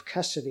out of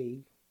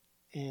custody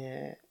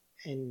and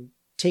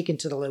taken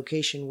to the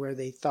location where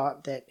they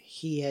thought that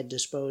he had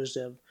disposed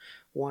of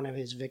one of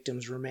his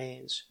victims'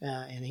 remains.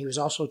 And he was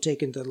also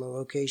taken to the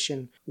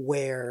location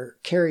where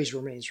Carrie's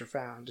remains were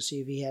found to see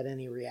if he had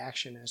any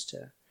reaction as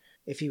to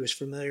if he was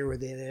familiar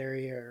with that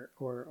area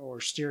or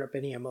stirred up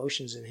any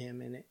emotions in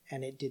him,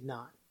 and it did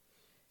not.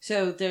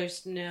 So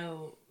there's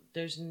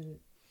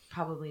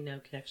probably no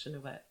connection to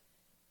what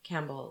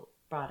Campbell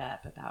brought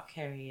up about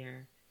Carrie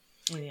or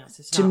anything else.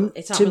 It's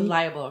not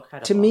reliable or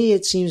credible. To me,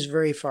 it seems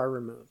very far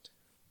removed.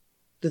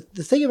 The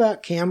thing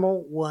about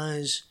Campbell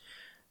was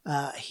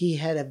He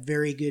had a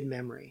very good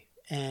memory,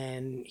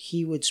 and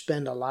he would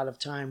spend a lot of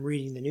time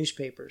reading the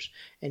newspapers,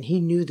 and he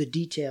knew the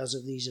details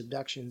of these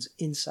abductions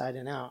inside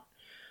and out.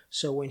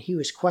 So when he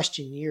was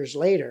questioned years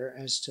later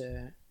as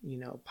to,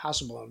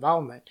 possible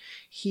involvement,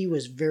 he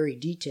was very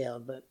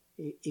detailed. But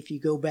if you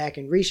go back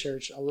and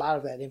research, a lot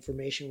of that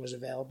information was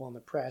available in the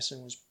press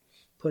and was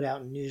put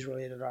out in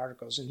news-related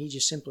articles. And he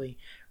just simply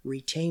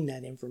retained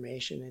that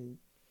information. And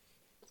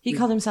he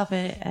called himself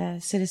a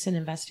citizen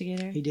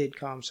investigator. He did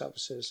call himself a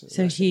citizen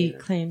so investigator.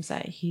 He claims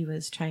that he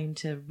was trying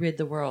to rid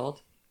the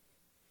world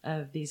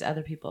of these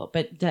other people.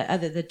 But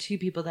the two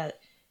people that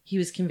he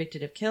was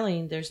convicted of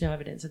killing, there's no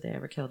evidence that they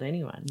ever killed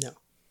anyone. No.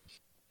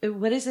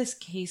 What is this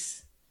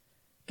case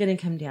going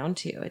to come down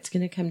to? It's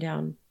going to come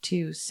down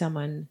to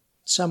someone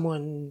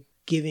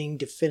giving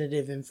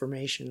definitive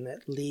information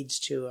that leads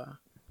to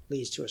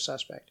a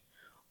suspect,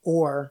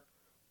 or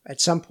at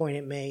some point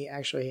it may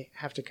actually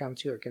have to come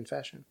to a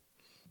confession.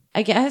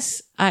 I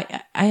guess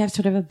I have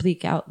sort of a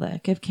bleak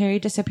outlook. If Carrie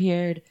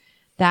disappeared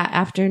that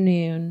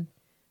afternoon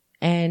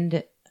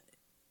and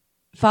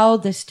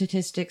followed the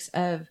statistics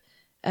of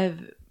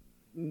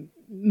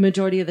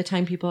majority of the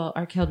time people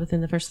are killed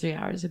within the first 3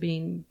 hours of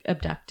being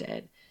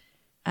abducted,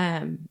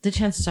 the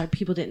chances are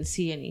people didn't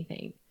see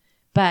anything.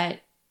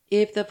 But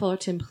if the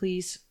Fullerton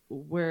police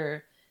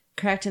were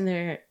correct in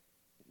their,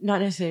 not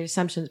necessarily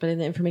assumptions, but in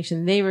the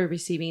information they were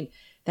receiving,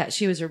 that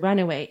she was a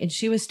runaway and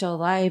she was still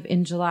alive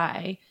in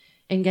July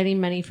and getting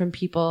money from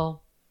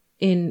people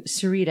in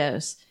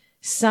Cerritos,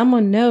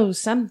 someone knows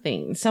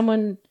something.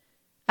 Someone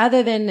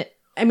other than,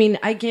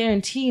 I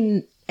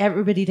guarantee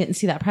everybody didn't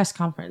see that press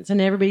conference and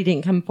everybody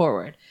didn't come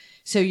forward.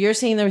 So you're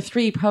saying there were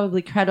 3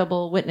 probably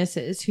credible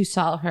witnesses who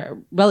saw her,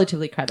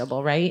 relatively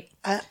credible, right?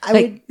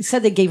 I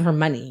said they gave her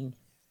money.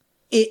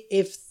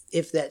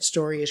 If that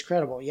story is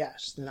credible,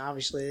 yes. Then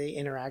obviously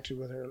they interacted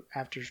with her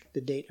after the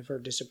date of her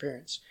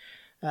disappearance.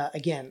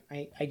 Again,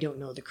 I don't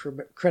know the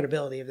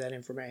credibility of that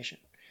information.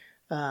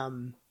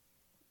 The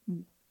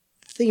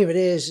thing of it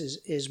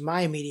is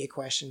my immediate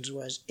questions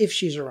was, if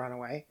she's a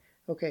runaway,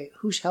 okay,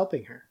 who's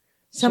helping her?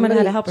 Somebody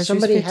had to help her.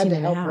 Somebody had to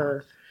help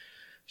her.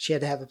 She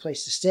had to have a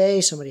place to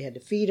stay. Somebody had to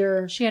feed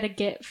her. She had to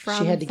get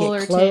from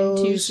Fullerton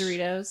to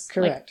Cerritos.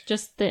 Correct.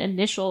 Just the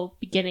initial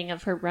beginning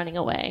of her running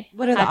away.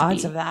 What are the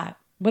odds of that?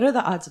 What are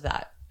the odds of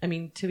that?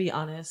 To be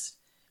honest,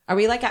 are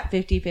we like at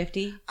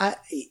 50-50?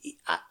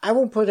 I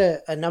won't put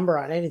a number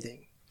on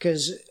anything,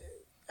 because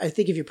I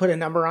think if you put a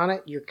number on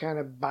it, you're kind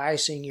of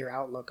biasing your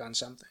outlook on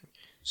something.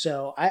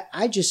 So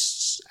I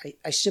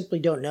simply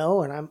don't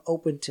know, and I'm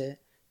open to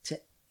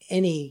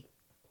any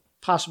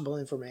possible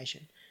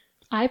information.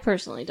 I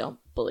personally don't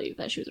believe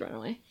that she was a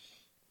runaway.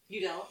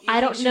 You don't? I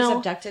don't know. She was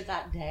abducted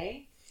that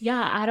day?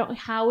 Yeah,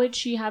 how would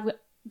she have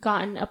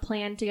gotten a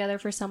plan together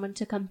for someone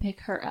to come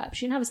pick her up?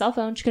 She didn't have a cell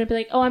phone. She couldn't be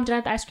like, oh, I'm done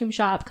at the ice cream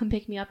shop. Come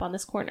pick me up on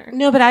this corner.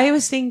 No, but I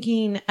was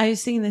thinking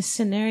this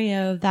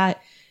scenario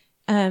that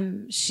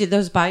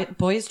those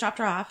boys dropped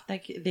her off,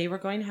 like they were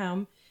going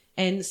home,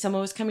 and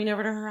someone was coming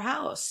over to her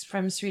house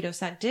from Cerritos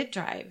that did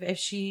drive. If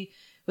she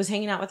was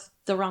hanging out with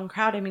the wrong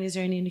crowd, is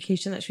there any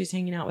indication that she was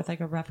hanging out with like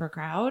a rougher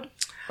crowd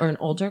or an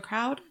older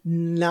crowd?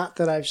 Not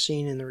that I've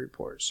seen in the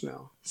reports,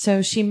 no.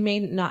 So she may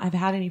not have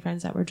had any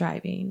friends that were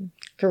driving.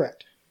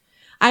 Correct.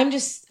 I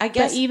guess.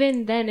 But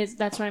even then,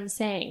 that's what I'm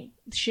saying.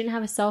 She didn't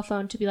have a cell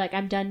phone to be like,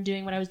 I'm done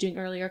doing what I was doing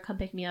earlier. Come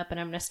pick me up and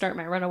I'm going to start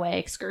my runaway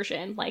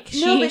excursion. But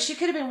she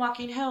could have been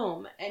walking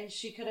home and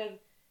she could have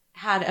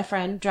had a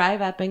friend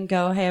drive up and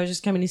go, hey, I was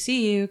just coming to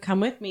see you.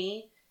 Come with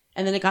me.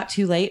 And then it got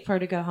too late for her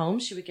to go home.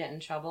 She would get in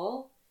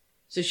trouble.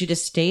 So she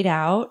just stayed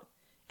out,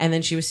 and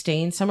then she was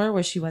staying somewhere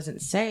where she wasn't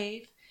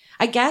safe.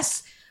 I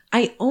guess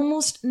I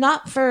almost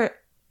not for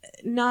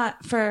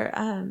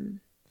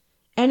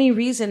any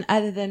reason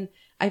other than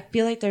I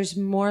feel like there's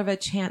more of a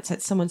chance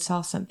that someone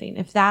saw something.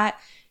 If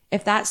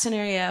that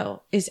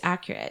scenario is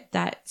accurate,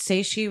 that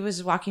say she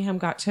was walking home,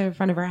 got to the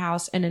front of her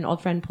house, and an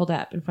old friend pulled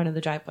up in front of the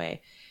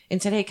driveway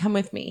and said, hey, come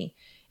with me.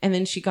 And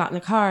then she got in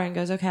the car and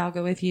goes, okay, I'll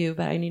go with you,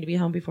 but I need to be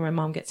home before my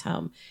mom gets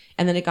home.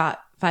 And then it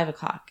got 5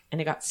 o'clock and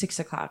it got 6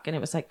 o'clock and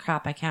it was like,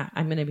 crap, I can't.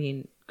 I'm going to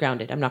be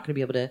grounded. I'm not going to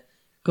be able to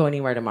go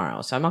anywhere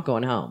tomorrow. So I'm not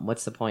going home.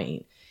 What's the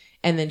point?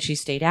 And then she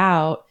stayed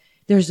out.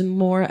 There's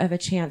more of a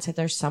chance that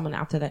there's someone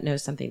out there that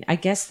knows something. I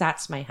guess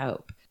that's my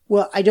hope.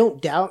 Well, I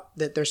don't doubt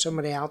that there's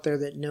somebody out there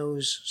that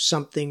knows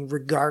something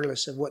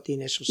regardless of what the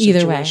initial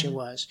situation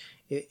was.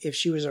 If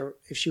she was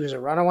a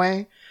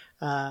runaway,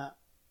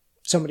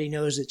 somebody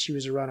knows that she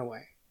was a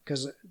runaway.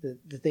 Because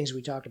the things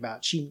we talked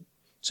about,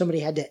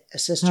 somebody had to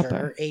assist her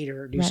or aid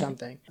her or do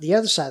something. The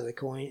other side of the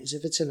coin is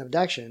if it's an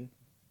abduction,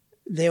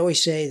 they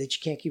always say that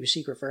you can't keep a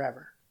secret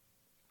forever.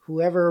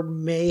 Whoever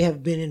may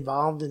have been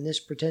involved in this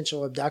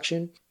potential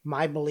abduction,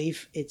 my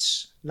belief,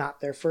 it's not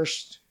their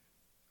first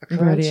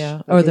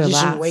occurrence. Or their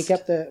last. Just wake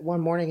up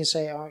one morning and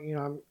say, oh,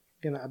 I'm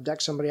going to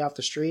abduct somebody off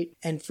the street.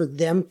 And for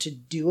them to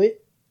do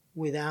it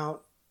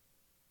without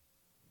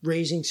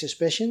raising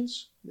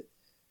suspicions,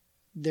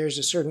 there's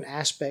a certain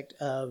aspect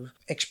of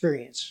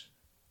experience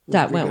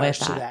that went with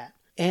that.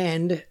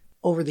 And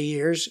over the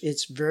years,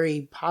 it's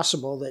very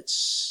possible that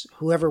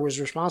whoever was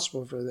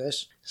responsible for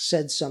this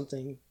said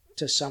something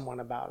to someone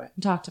about it.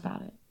 Talked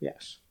about it.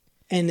 Yes.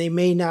 And they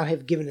may not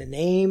have given a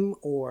name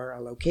or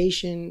a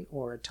location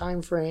or a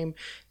time frame.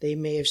 They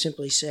may have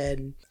simply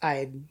said, I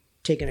had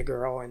taken a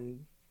girl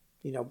and,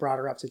 brought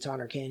her up to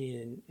Tonner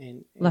Canyon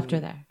and left her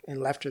there. And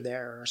left her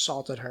there, or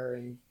assaulted her.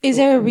 And is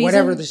there a reason?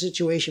 Whatever the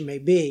situation may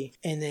be.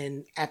 And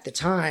then at the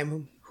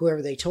time,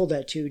 whoever they told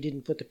that to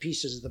didn't put the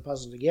pieces of the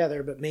puzzle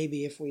together. But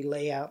maybe if we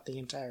lay out the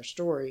entire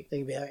story, they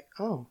can be like,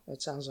 oh,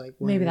 that sounds like...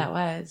 Maybe that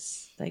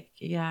was.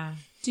 Yeah.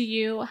 Do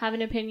you have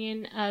an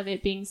opinion of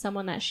it being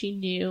someone that she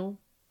knew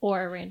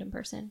or a random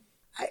person?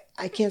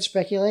 I can't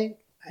speculate.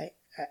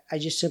 I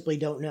just simply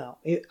don't know.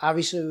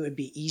 Obviously, it would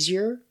be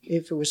easier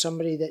if it was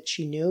somebody that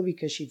she knew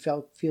because she'd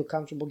feel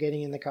comfortable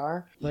getting in the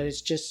car. But it's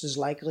just as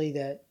likely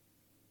that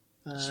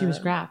she was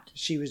grabbed.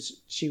 She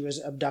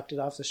was abducted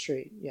off the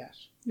street.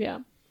 Yes.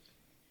 Yeah.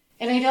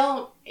 And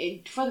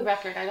for the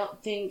record,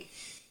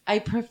 I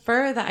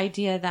prefer the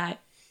idea that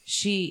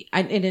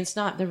and it's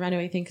not the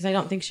runaway thing because I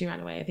don't think she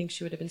ran away. I think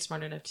she would have been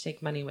smart enough to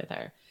take money with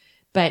her.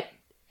 But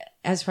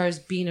as far as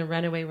being a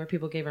runaway where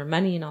people gave her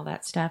money and all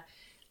that stuff,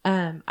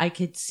 I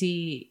could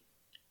see,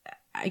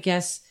 I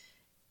guess,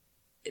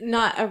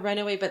 not a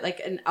runaway, but like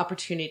an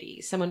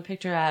opportunity. Someone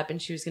picked her up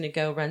and she was going to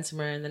go run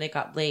somewhere and then it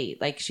got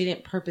late. Like she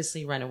didn't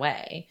purposely run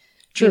away.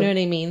 True. You know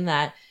what I mean?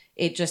 That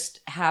it just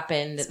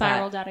happened.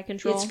 Spiraled out of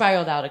control. It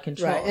spiraled out of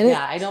control. Right.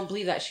 Yeah, I don't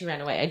believe that she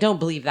ran away. I don't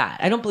believe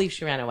that. I don't believe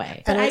she ran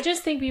away. But I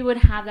just think we would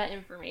have that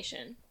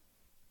information.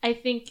 I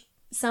think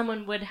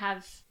someone would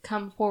have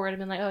come forward and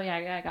been like, oh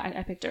yeah,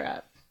 I picked her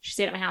up. She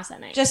stayed at my house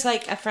that night. Just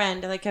like a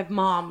friend, like a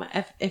mom,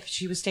 if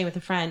she was staying with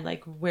a friend,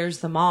 like where's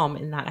the mom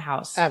in that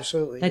house?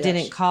 Absolutely. That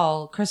didn't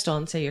call Crystal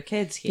and say your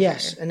kid's here.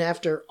 Yes, and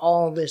after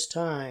all this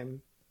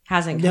time,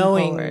 hasn't come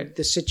knowing forward.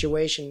 The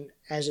situation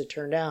as it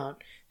turned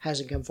out,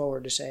 hasn't come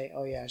forward to say,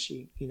 oh yeah,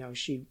 she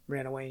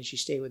ran away and she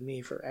stayed with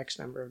me for X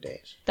number of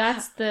days.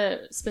 That's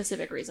the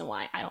specific reason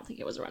why I don't think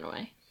it was a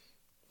runaway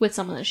with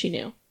someone that she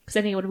knew. Because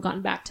I think it would have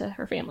gotten back to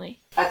her family.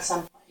 At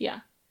some point.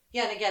 Yeah.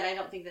 Yeah, and again, I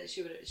don't think that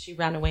she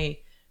ran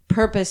away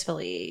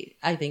purposefully.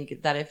 I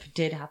think that if it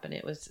did happen,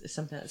 it was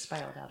something that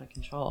spiraled out of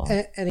control.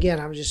 And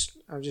again, I'm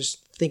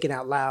just thinking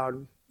out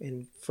loud,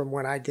 and from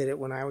when I did it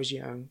when I was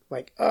young,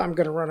 like, oh, I'm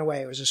going to run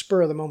away. It was a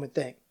spur of the moment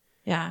thing.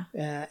 Yeah.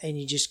 And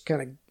you just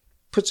kind of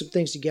put some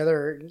things together,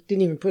 or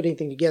didn't even put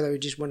anything together. You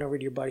just went over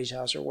to your buddy's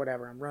house or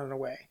whatever. I'm running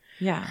away.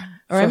 Yeah.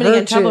 Or I'm going to get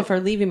in trouble for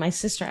leaving my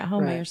sister at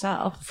home by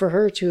herself. For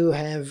her to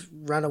have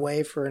run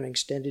away for an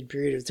extended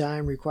period of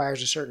time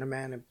requires a certain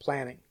amount of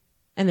planning.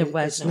 And there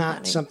was It's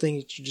not something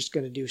that you're just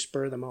going to do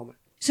spur of the moment.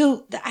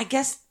 So I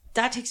guess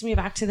that takes me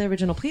back to the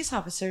original police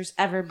officers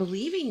ever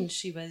believing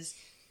she was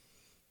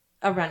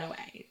a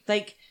runaway.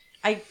 Like,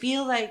 I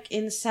feel like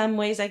in some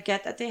ways I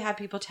get that they had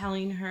people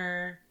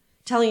the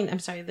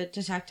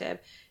detective.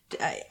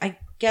 I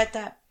get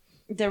that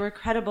there were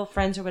credible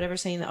friends or whatever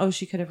saying that, oh,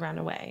 she could have run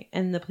away.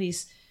 And the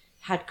police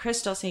had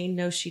Crystal saying,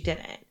 no, she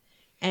didn't.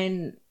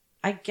 And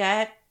I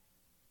get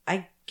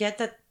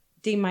that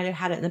they might have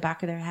had it in the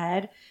back of their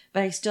head,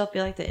 but I still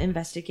feel like the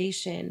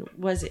investigation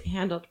wasn't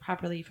handled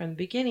properly from the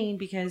beginning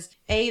because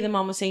A, the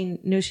mom was saying,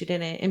 no, she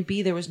didn't. And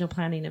B, there was no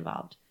planning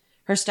involved.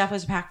 Her stuff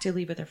was packed to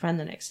leave with her friend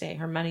the next day.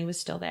 Her money was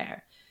still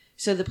there.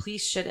 So the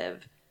police should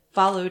have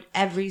followed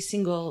every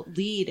single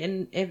lead,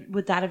 and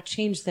would that have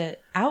changed the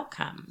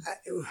outcome?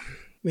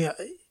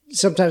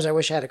 Sometimes I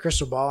wish I had a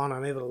crystal ball and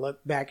I'm able to look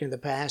back into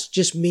the past.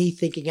 Just me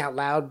thinking out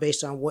loud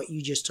based on what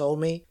you just told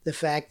me. The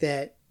fact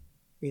that,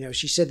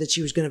 she said that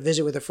she was going to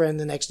visit with a friend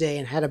the next day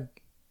and had a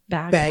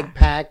bag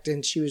packed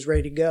and she was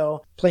ready to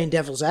go. Playing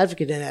devil's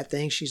advocate in that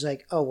thing, she's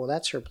like, oh, well,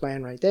 that's her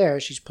plan right there.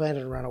 She's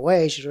planning to run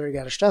away. She's already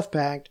got her stuff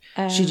packed.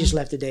 She just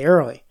left a day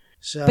early.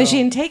 So, but she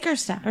didn't take her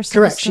stuff. Her stuff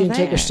correct. Was she didn't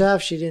there. take her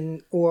stuff. She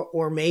didn't,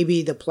 or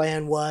maybe the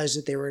plan was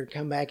that they were to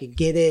come back and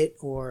get it,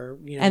 or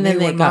and then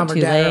they when got mom or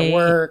too dad late. at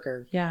work,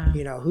 or yeah,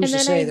 who's to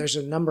say? There's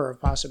a number of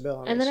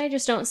possibilities. And then I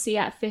just don't see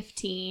at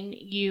 15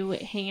 you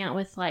hang out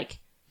with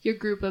like your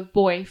group of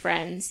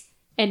boyfriends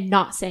and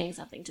not saying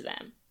something to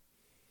them.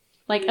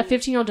 Like a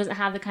 15-year-old doesn't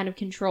have the kind of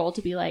control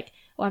to be like,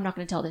 oh, I'm not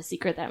going to tell this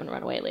secret that I'm going to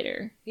run away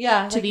later.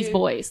 Yeah, to these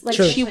boys. Like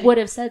True. she would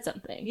have said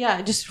something.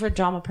 Yeah, just for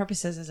drama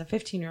purposes as a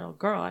 15-year-old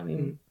girl. I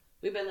mean,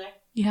 we've been there.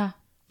 Yeah.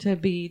 To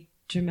be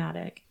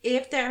dramatic.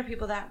 If there are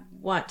people that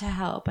want to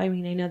help, I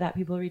mean, I know that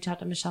people reach out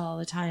to Michelle all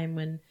the time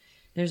when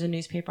there's a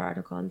newspaper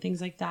article and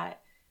things like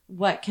that.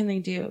 What can they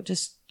do?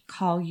 Just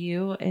call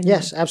you? And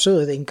yes,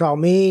 absolutely. They can call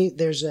me.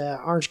 There's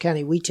a Orange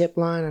County We Tip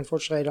line.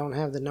 Unfortunately, I don't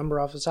have the number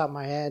off the top of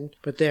my head,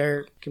 but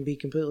there can be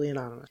completely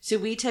anonymous. So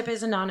We Tip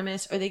is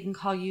anonymous, or they can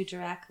call you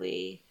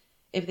directly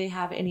if they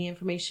have any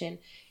information.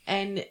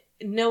 And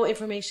no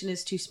information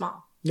is too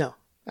small. No.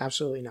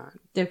 Absolutely not.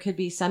 There could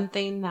be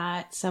something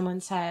that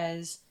someone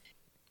says,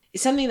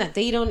 something that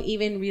they don't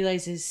even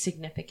realize is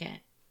significant.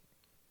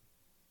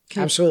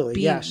 Could Absolutely,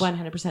 be yes.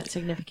 100%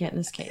 significant in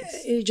this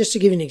case. Just to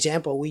give you an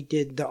example, we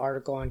did the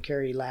article on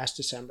Carrie last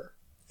December,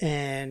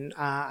 and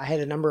I had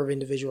a number of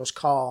individuals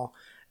call,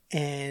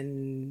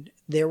 And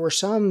there were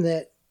some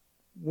that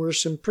were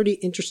some pretty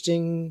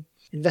interesting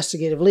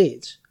investigative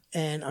leads.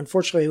 And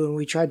unfortunately, when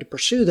we tried to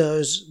pursue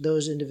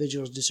those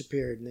individuals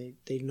disappeared and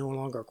they no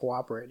longer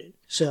cooperated.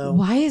 So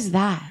Why is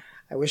that?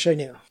 I wish I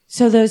knew.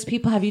 So those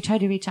people, have you tried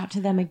to reach out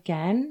to them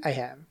again? I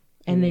have.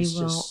 And they it's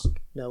won't. just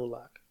no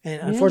luck.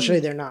 And Really? unfortunately,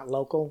 they're not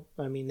local.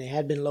 I mean, they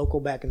had been local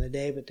back in the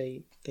day, but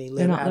they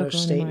live not out of local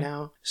state anymore.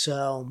 now.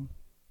 So,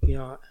 you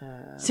know,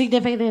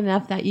 Significant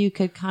enough that you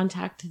could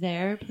contact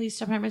their police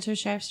departments or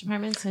sheriff's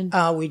departments, and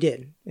we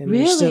did. And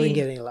we still didn't Really?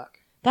 get any luck.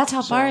 that's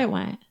how far So, it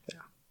went. yeah.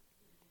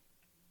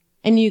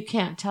 And you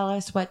can't tell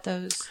us what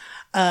those.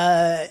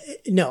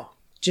 No,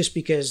 just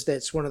because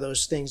that's one of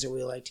those things that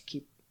we like to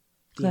keep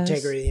the Close.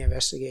 integrity of the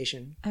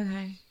investigation.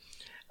 Okay.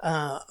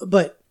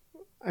 But,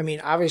 I mean,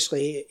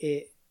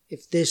 obviously,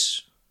 if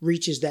this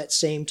reaches that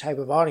same type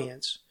of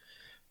audience,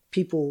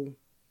 people,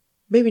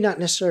 maybe not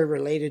necessarily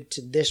related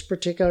to this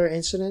particular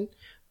incident,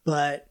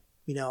 but,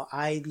 you know,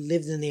 I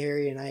lived in the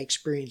area and I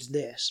experienced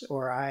this,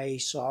 or I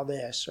saw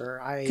this, or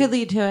I... Could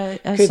lead to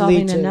a Could solving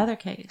lead to- another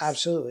case.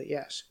 Absolutely,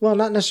 yes. Well,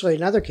 not necessarily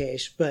another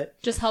case,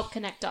 but... Just help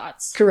connect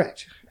dots.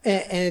 Correct.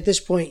 And at this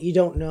point, you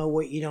don't know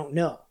what you don't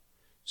know.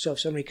 So if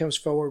somebody comes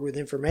forward with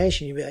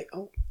information, you'd be like,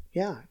 oh,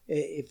 yeah,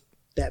 if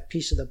that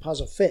piece of the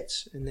puzzle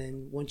fits. And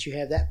then once you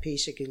have that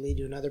piece, it could lead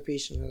to another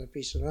piece, another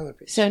piece, another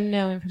piece. So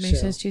no information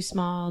So, is too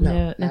small. no,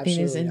 No, nothing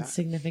is absolutely not.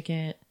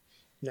 insignificant.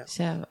 No.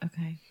 So,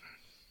 okay.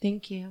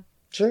 Thank you.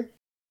 Sure.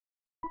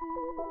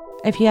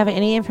 If you have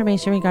any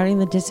information regarding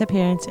the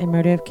disappearance and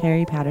murder of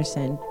Carrie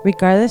Patterson,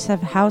 regardless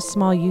of how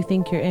small you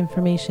think your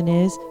information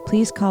is,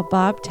 please call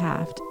Bob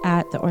Taft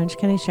at the Orange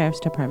County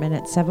Sheriff's Department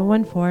at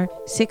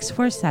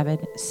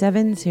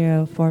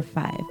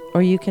 714-647-7045.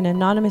 Or you can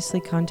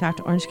anonymously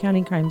contact Orange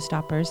County Crime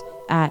Stoppers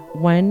at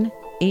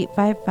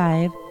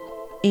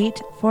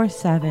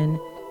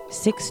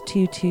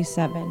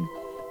 1-855-847-6227.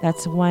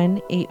 That's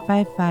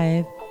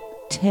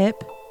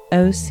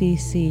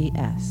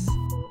 1-855-TIP-OCCS.